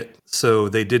the JIT. So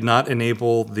they did not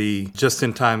enable the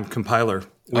just-in-time compiler,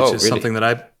 which is something that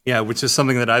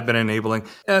I've been enabling.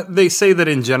 They say that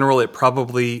in general, it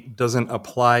probably doesn't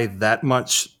apply that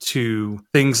much to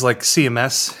things like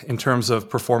CMS in terms of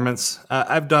performance.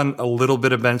 I've done a little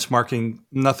bit of benchmarking,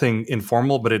 nothing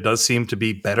informal, but it does seem to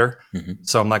be better. Mm-hmm.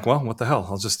 So I'm like, well, what the hell?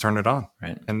 I'll just turn it on.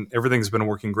 Right. And everything's been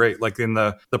working great. Like in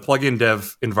the plugin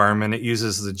dev environment, it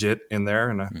uses the JIT in there,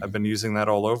 and I've been using that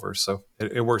all over. So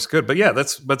it works good. But yeah,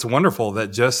 that's wonderful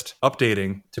that just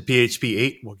updating to PHP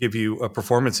 8 will give you a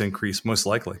performance increase, most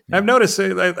likely. Yeah. I've noticed,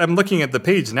 I'm looking at the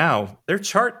page now, their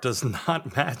chart does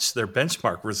not match their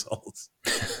benchmark results.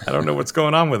 I don't know what's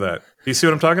going on with that. Do you see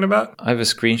what I'm talking about? I have a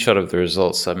screenshot of the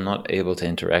results. I'm not able to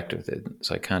interact with it,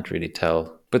 so I can't really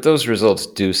tell. But those results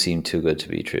do seem too good to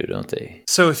be true, don't they?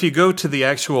 So if you go to the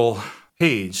actual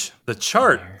page, the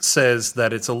chart says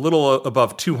that it's a little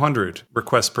above 200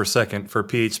 requests per second for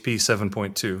PHP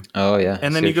 7.2. Oh, yeah.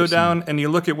 And then you go down and you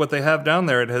look at what they have down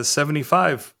there. It has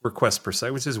 75 requests per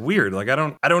second, which is weird. Like, I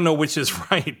don't know which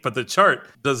is right, but the chart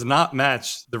does not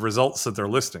match the results that they're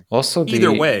listing. Also,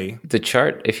 either way, the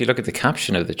chart, if you look at the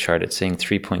caption of the chart, it's saying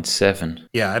 3.7.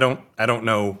 Yeah, I don't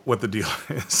know what the deal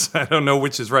is. I don't know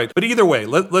which is right. But either way,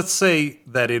 let's say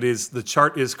that the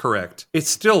chart is correct. It's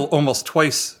still almost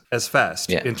twice as fast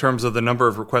in terms of the number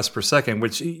of requests per second,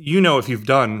 which, if you've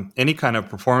done any kind of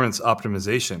performance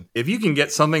optimization, if you can get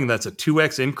something that's a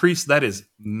 2x increase, that is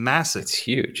massive. It's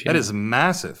huge. Yeah. That is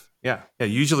massive. Yeah.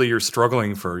 Usually you're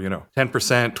struggling for, 10%,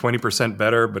 20%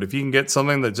 better. But if you can get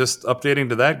something that just updating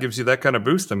to that gives you that kind of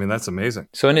boost, I mean, that's amazing.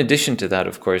 So in addition to that,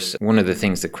 of course, one of the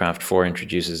things that Craft 4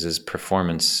 introduces is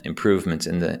performance improvements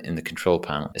in the control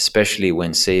panel, especially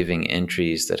when saving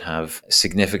entries that have a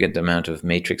significant amount of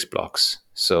matrix blocks.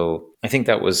 So I think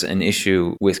that was an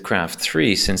issue with Craft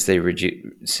 3 since they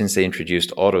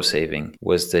introduced autosaving,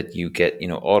 was that you get,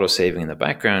 autosaving in the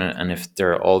background, and if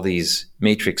there are all these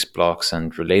matrix blocks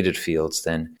and related fields,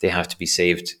 then they have to be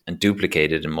saved and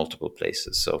duplicated in multiple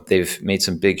places. So they've made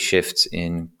some big shifts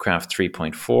in Craft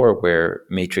 3.4 where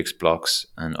matrix blocks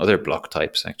and other block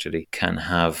types actually can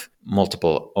have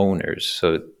multiple owners.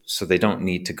 So they don't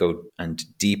need to go and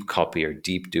deep copy or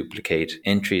deep duplicate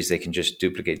entries. They can just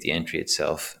duplicate the entry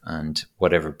itself and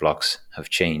whatever blocks have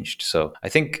changed. So I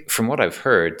think from what I've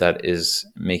heard, that is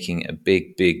making a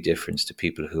big, big difference to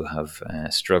people who have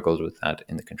struggled with that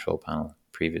in the control panel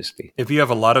previously. If you have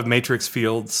a lot of matrix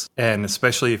fields, and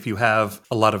especially if you have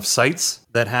a lot of sites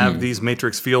that have these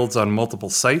matrix fields on multiple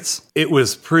sites, it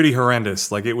was pretty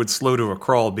horrendous. Like, it would slow to a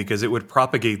crawl because it would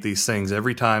propagate these things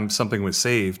every time something was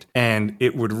saved, and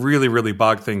it would really, really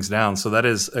bog things down. So that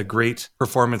is a great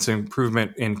performance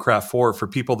improvement in Craft 4 for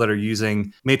people that are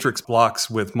using matrix blocks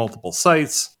with multiple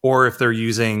sites, or if they're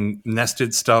using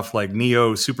nested stuff like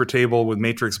Neo Super Table with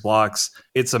matrix blocks.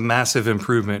 It's a massive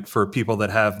improvement for people that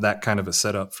have that kind of a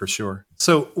setup for sure.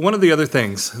 So one of the other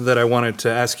things that I wanted to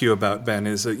ask you about, Ben,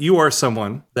 is that you are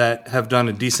someone that have done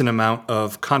a decent amount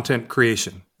of content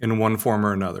creation in one form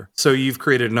or another. So you've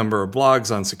created a number of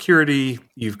blogs on security,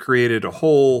 you've created a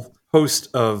whole host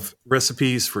of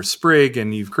recipes for Sprig,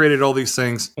 and you've created all these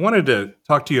things. I wanted to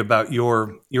talk to you about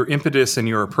your impetus and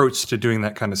your approach to doing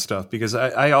that kind of stuff, because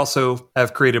I also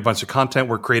have created a bunch of content.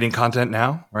 We're creating content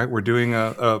now, right? We're doing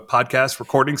a podcast,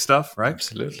 recording stuff, right?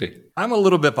 Absolutely. I'm a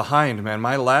little bit behind, man.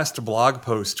 My last blog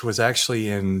post was actually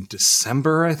in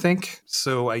December, I think.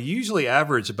 So I usually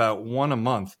average about one a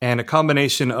month, and a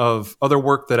combination of other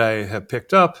work that I have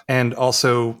picked up and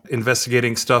also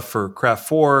investigating stuff for Craft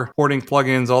 4, porting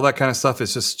plugins, all that kind of stuff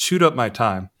is just chewed up my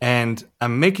time. And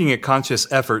I'm making a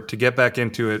conscious effort to get back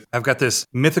into it. I've got this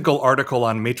mythical article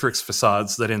on matrix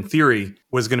facades that in theory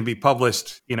was going to be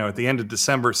published, at the end of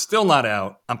December, still not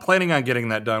out. I'm planning on getting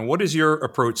that done. What is your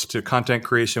approach to content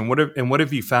creation? What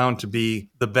have you found to be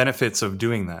the benefits of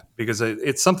doing that? Because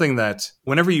it's something that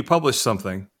whenever you publish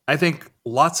something, I think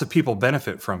lots of people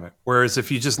benefit from it. Whereas if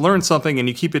you just learn something and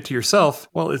you keep it to yourself,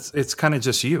 well, it's kind of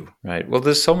just you. Right. Well,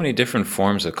 there's so many different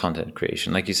forms of content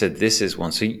creation. Like you said, this is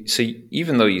one. So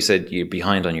even though you said you're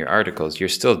behind on your articles, you're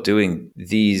still doing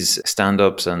these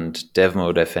stand-ups and Dev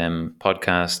Mode FM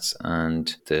podcasts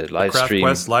and the live stream.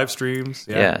 CraftQuest live streams.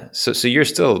 Yeah. So you're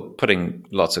still putting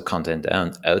lots of content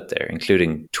out there,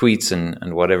 including tweets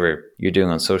and whatever you're doing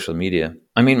on social media.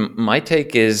 I mean, my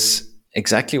take is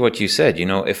exactly what you said.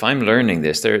 If I'm learning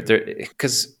this,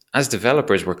 because as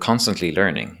developers, we're constantly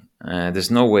learning. There's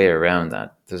no way around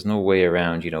that. There's no way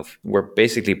around, we're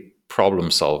basically problem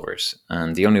solvers.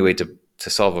 And the only way to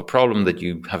solve a problem that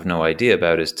you have no idea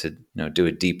about is to do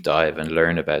a deep dive and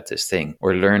learn about this thing,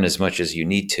 or learn as much as you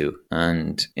need to.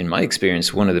 And in my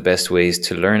experience, one of the best ways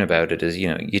to learn about it is,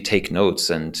 you take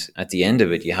notes, and at the end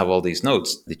of it, you have all these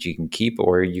notes that you can keep,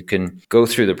 or you can go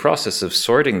through the process of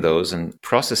sorting those and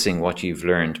processing what you've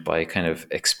learned by kind of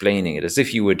explaining it as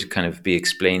if you would kind of be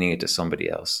explaining it to somebody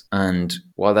else. And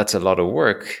while that's a lot of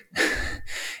work,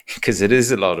 because it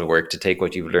is a lot of work to take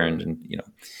what you've learned and,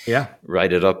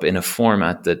 write it up in a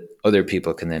format that other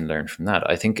people can then learn from that,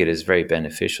 I think it is very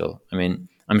beneficial. I mean,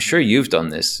 I'm sure you've done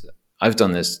this. I've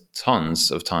done this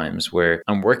tons of times where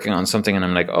I'm working on something and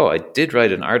I'm like, oh, I did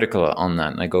write an article on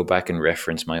that. And I go back and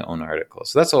reference my own article.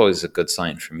 So that's always a good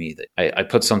sign for me that I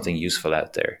put something useful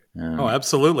out there. Oh,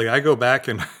 absolutely. I go back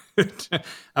and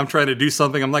I'm trying to do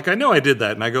something. I'm like, I know I did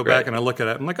that. And I go back and I look at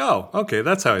it. I'm like, oh, okay,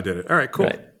 that's how I did it. All right, cool.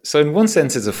 Right. So in one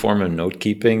sense, it's a form of note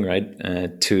keeping, right,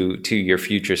 to your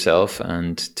future self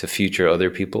and to future other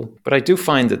people. But I do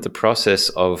find that the process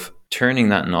of turning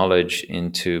that knowledge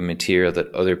into material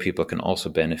that other people can also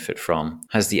benefit from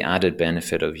has the added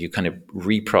benefit of you kind of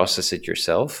reprocess it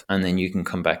yourself, and then you can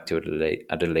come back to it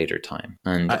at a later time.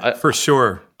 And for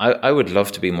sure. I would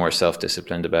love to be more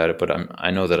self-disciplined about it, but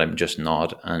I know that I'm just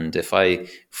not. And if I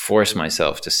force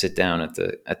myself to sit down at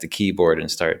the keyboard and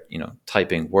start,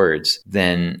 typing words,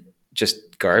 then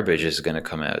just garbage is going to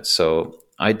come out. So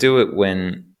I do it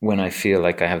when I feel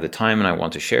like I have the time and I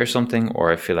want to share something,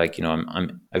 or I feel like,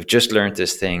 I've just learned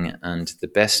this thing, and the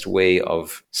best way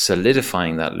of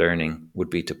solidifying that learning would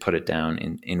be to put it down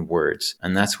in words.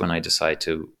 And that's when I decide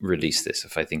to release this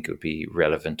if I think it would be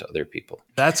relevant to other people.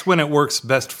 That's when it works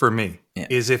best for me.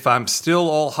 is if I'm still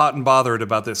all hot and bothered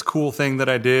about this cool thing that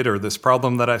I did or this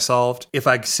problem that I solved, if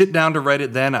I sit down to write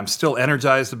it then, I'm still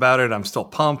energized about it. I'm still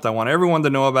pumped. I want everyone to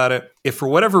know about it. If for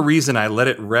whatever reason I let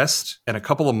it rest and a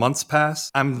couple of months pass,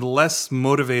 I'm less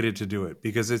motivated to do it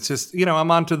because it's just,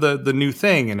 I'm onto the new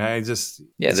thing and it's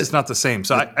just not the same.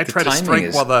 So I try to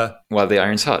strike while the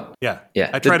iron's hot. Yeah.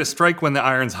 I try to strike when the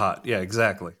iron's hot. Yeah,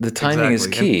 exactly. The timing is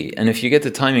key. And if you get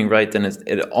the timing right, then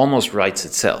it almost writes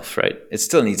itself, right? It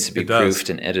still needs to be proofed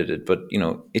and edited, but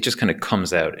it just kind of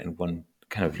comes out in one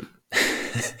kind of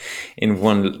in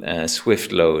one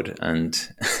swift load. And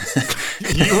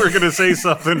you were going to say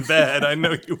something bad. I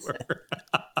know you were.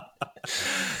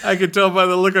 I could tell by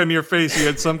the look on your face you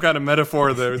had some kind of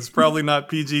metaphor there. It's probably not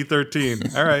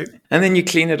PG-13. All right. And then you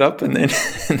clean it up and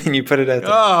then you put it out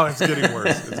there. Oh, it's getting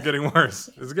worse.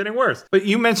 It's getting worse. But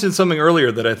you mentioned something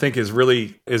earlier that I think is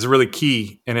really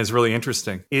key and is really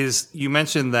interesting. Is you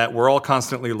mentioned that we're all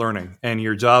constantly learning and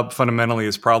your job fundamentally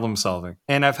is problem solving.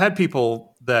 And I've had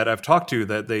people that I've talked to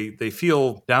that they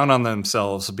feel down on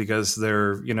themselves because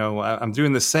they're, I'm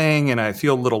doing this thing and I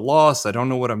feel a little lost. I don't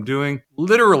know what I'm doing.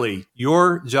 Literally,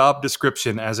 your job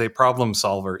description as a problem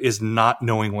solver is not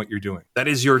knowing what you're doing. That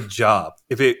is your job.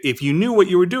 If you knew what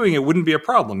you were doing, it wouldn't be a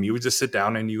problem. You would just sit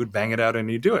down and you would bang it out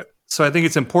and you do it. So I think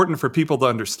it's important for people to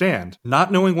understand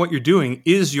not knowing what you're doing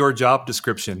is your job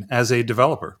description as a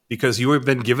developer because you have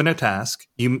been given a task.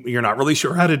 You're not really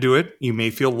sure how to do it. You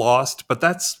may feel lost, but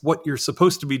that's what you're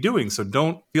supposed to be doing. So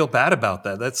don't feel bad about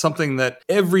that. That's something that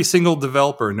every single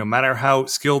developer, no matter how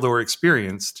skilled or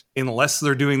experienced, unless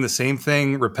they're doing the same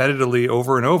thing repetitively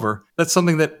over and over, that's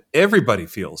something that everybody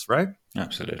feels, right?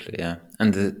 Absolutely, yeah.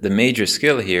 And the major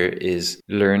skill here is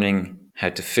learning how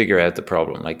to figure out the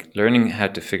problem, like learning how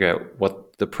to figure out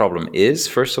what the problem is,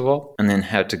 first of all, and then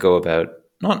how to go about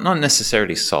not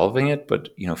necessarily solving it, but,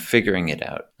 figuring it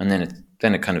out. And then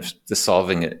it kind of, the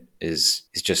solving it is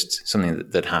just something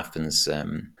that happens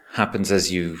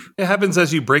as you... It happens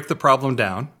as you break the problem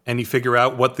down and you figure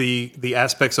out what the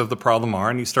aspects of the problem are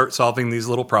and you start solving these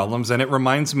little problems. And it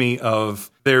reminds me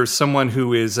of there's someone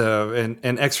who is an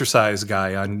exercise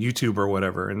guy on YouTube or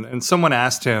whatever. And someone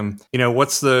asked him,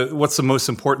 what's the most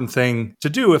important thing to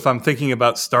do if I'm thinking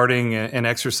about starting an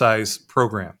exercise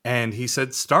program? And he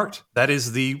said, start. That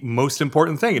is the most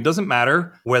important thing. It doesn't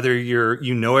matter whether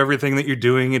you know everything that you're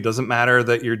doing. It doesn't matter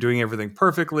that you're doing everything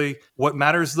perfectly. What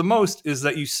matters the most is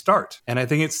that you start. And I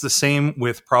think it's the same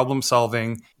with problem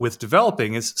solving, with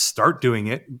developing, is start doing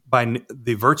it. By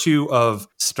the virtue of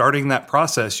starting that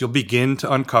process, you'll begin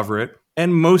to uncover it.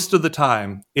 And most of the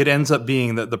time, it ends up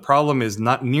being that the problem is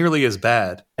not nearly as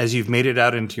bad as you've made it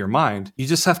out into your mind. You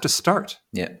just have to start.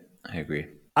 Yeah, I agree.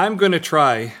 I'm going to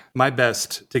try my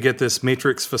best to get this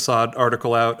Matrix Facade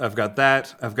article out. I've got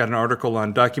that. I've got an article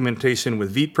on documentation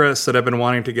with VitePress that I've been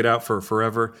wanting to get out for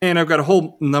forever. And I've got a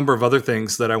whole number of other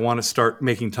things that I want to start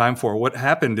making time for. What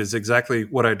happened is exactly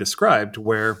what I described,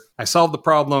 where I solved the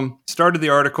problem, started the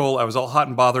article, I was all hot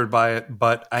and bothered by it,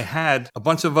 but I had a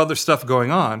bunch of other stuff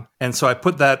going on. And so I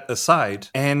put that aside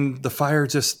and the fire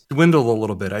just dwindled a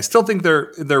little bit. I still think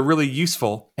they're really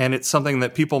useful and it's something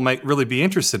that people might really be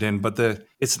interested in, but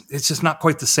it's just not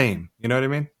quite the same. You know what I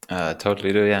mean?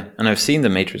 Totally do, yeah. And I've seen the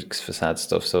Matrix Facade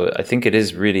stuff, so I think it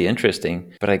is really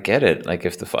interesting, but I get it. Like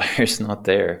if the fire's not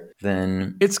there,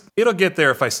 then... It'll get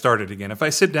there if I start it again. If I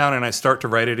sit down and I start to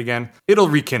write it again, it'll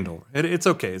rekindle. It's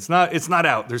okay. It's not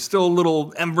out. There's still a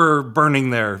little ember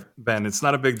burning there, Ben. It's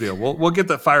not a big deal. We'll get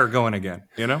that fire going again,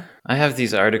 I have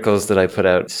these articles that I put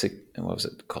out, what was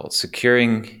it called?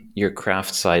 Securing your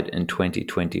craft site in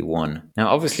 2021. Now,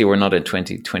 obviously, we're not in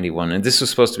 2021, and this was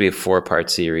supposed to be a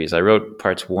 4-part series. I wrote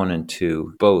parts 1 and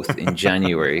 2, both in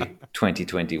January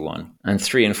 2021, and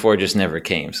 3 and 4 just never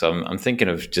came. So I'm thinking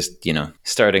of just,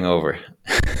 starting over.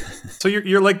 So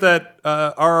you're like that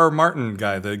R.R. Martin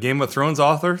guy, the Game of Thrones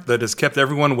author that has kept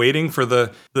everyone waiting for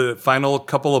the final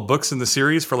couple of books in the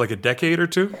series for like a decade or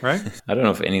two, right? I don't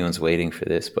know if anyone's waiting for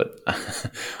this, but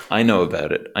I know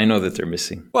about it. I know that they're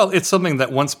missing. Well, it's something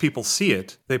that once people see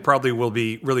it, they probably will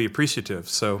be really appreciative.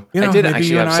 So I did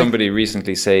actually have somebody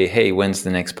recently say, "Hey, when's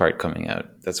the next part coming out?"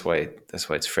 That's why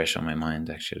it's fresh on my mind,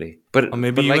 actually. But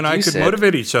maybe you and I could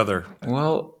motivate each other.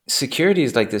 Well, security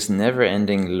is like this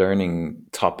never-ending learning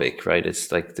topic, right?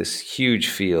 It's like this huge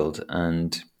field,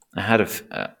 and I had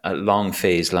a long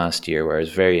phase last year where I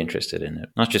was very interested in it.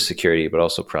 Not just security, but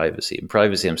also privacy. And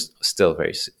privacy I'm still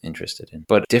very interested in.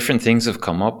 But different things have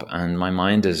come up and my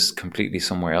mind is completely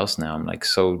somewhere else now. I'm like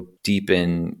so deep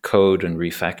in code and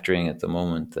refactoring at the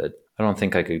moment that I don't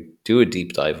think I could do a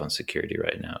deep dive on security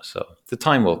right now. So the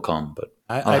time will come, but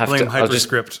I blame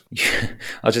Hyperscript.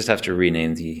 I'll just have to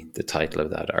rename the title of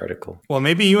that article. Well,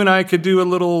 maybe you and I could do a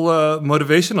little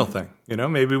motivational thing.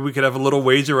 Maybe we could have a little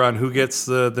wager on who gets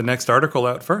the next article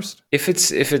out first. If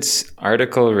it's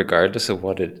article regardless of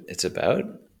what it's about,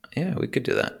 yeah, we could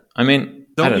do that. I mean,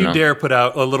 don't you know. dare put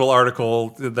out a little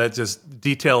article that just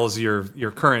details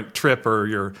your current trip or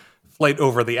your flight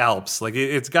over the Alps. Like,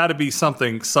 it's got to be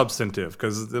something substantive,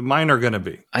 because mine are going to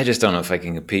be. I just don't know if I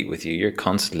can compete with you. You're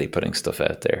constantly putting stuff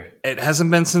out there. It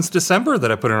hasn't been since December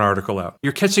that I put an article out.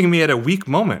 You're catching me at a weak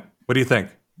moment. What do you think?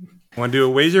 Want to do a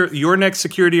wager? Your next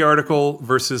security article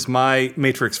versus my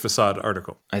Matrix Facade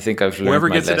article. I think I've learned whoever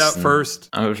my gets lesson. It out first.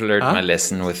 I've learned my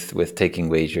lesson with taking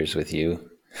wagers with you.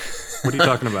 What are you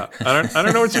talking about? I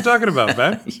don't know what you're talking about,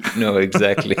 man. You know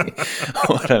exactly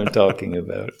what I'm talking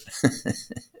about.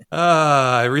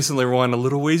 I recently won a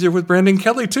little wager with Brandon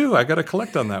Kelly, too. I got to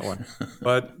collect on that one.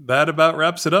 But that about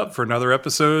wraps it up for another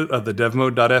episode of the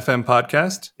DevMode.fm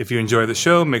podcast. If you enjoy the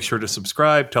show, make sure to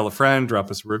subscribe, tell a friend,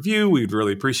 drop us a review. We'd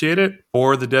really appreciate it.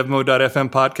 For the DevMode.fm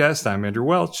podcast, I'm Andrew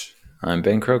Welch. I'm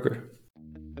Ben Kroger.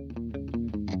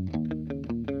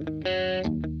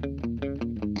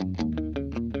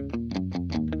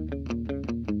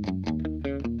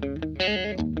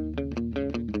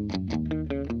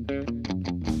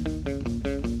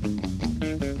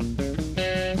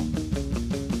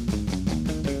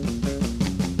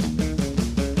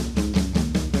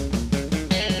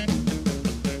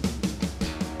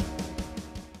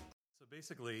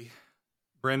 Basically,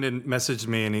 Brendan messaged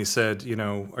me and he said,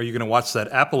 are you going to watch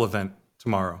that Apple event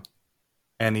tomorrow?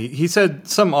 And he said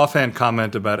some offhand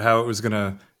comment about how it was going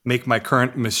to make my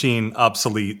current machine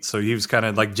obsolete. So he was kind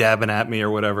of like jabbing at me or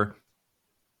whatever.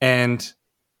 And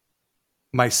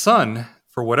my son,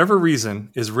 for whatever reason,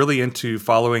 is really into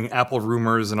following Apple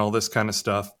rumors and all this kind of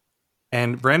stuff.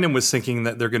 And Brandon was thinking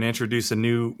that they're going to introduce a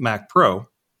new Mac Pro.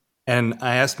 And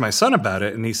I asked my son about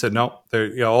it, and he said, no,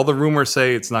 all the rumors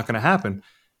say it's not going to happen.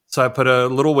 So I put a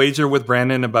little wager with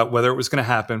Brandon about whether it was going to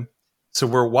happen. So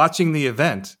we're watching the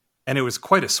event, and it was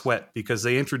quite a sweat because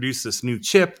they introduced this new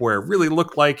chip where it really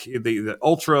looked like the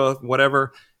Ultra,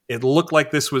 whatever. It looked like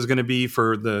this was going to be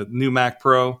for the new Mac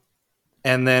Pro.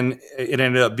 And then it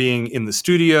ended up being in the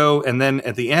studio. And then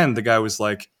at the end, the guy was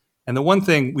like, and the one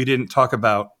thing we didn't talk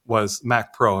about was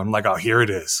Mac Pro. I'm like, oh, here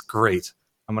it is. Great.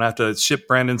 I'm going to have to ship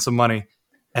Brandon some money.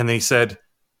 And they said,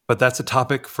 but that's a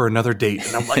topic for another date.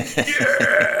 And I'm like,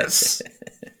 yes.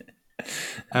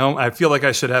 I feel like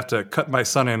I should have to cut my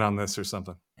son in on this or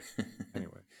something.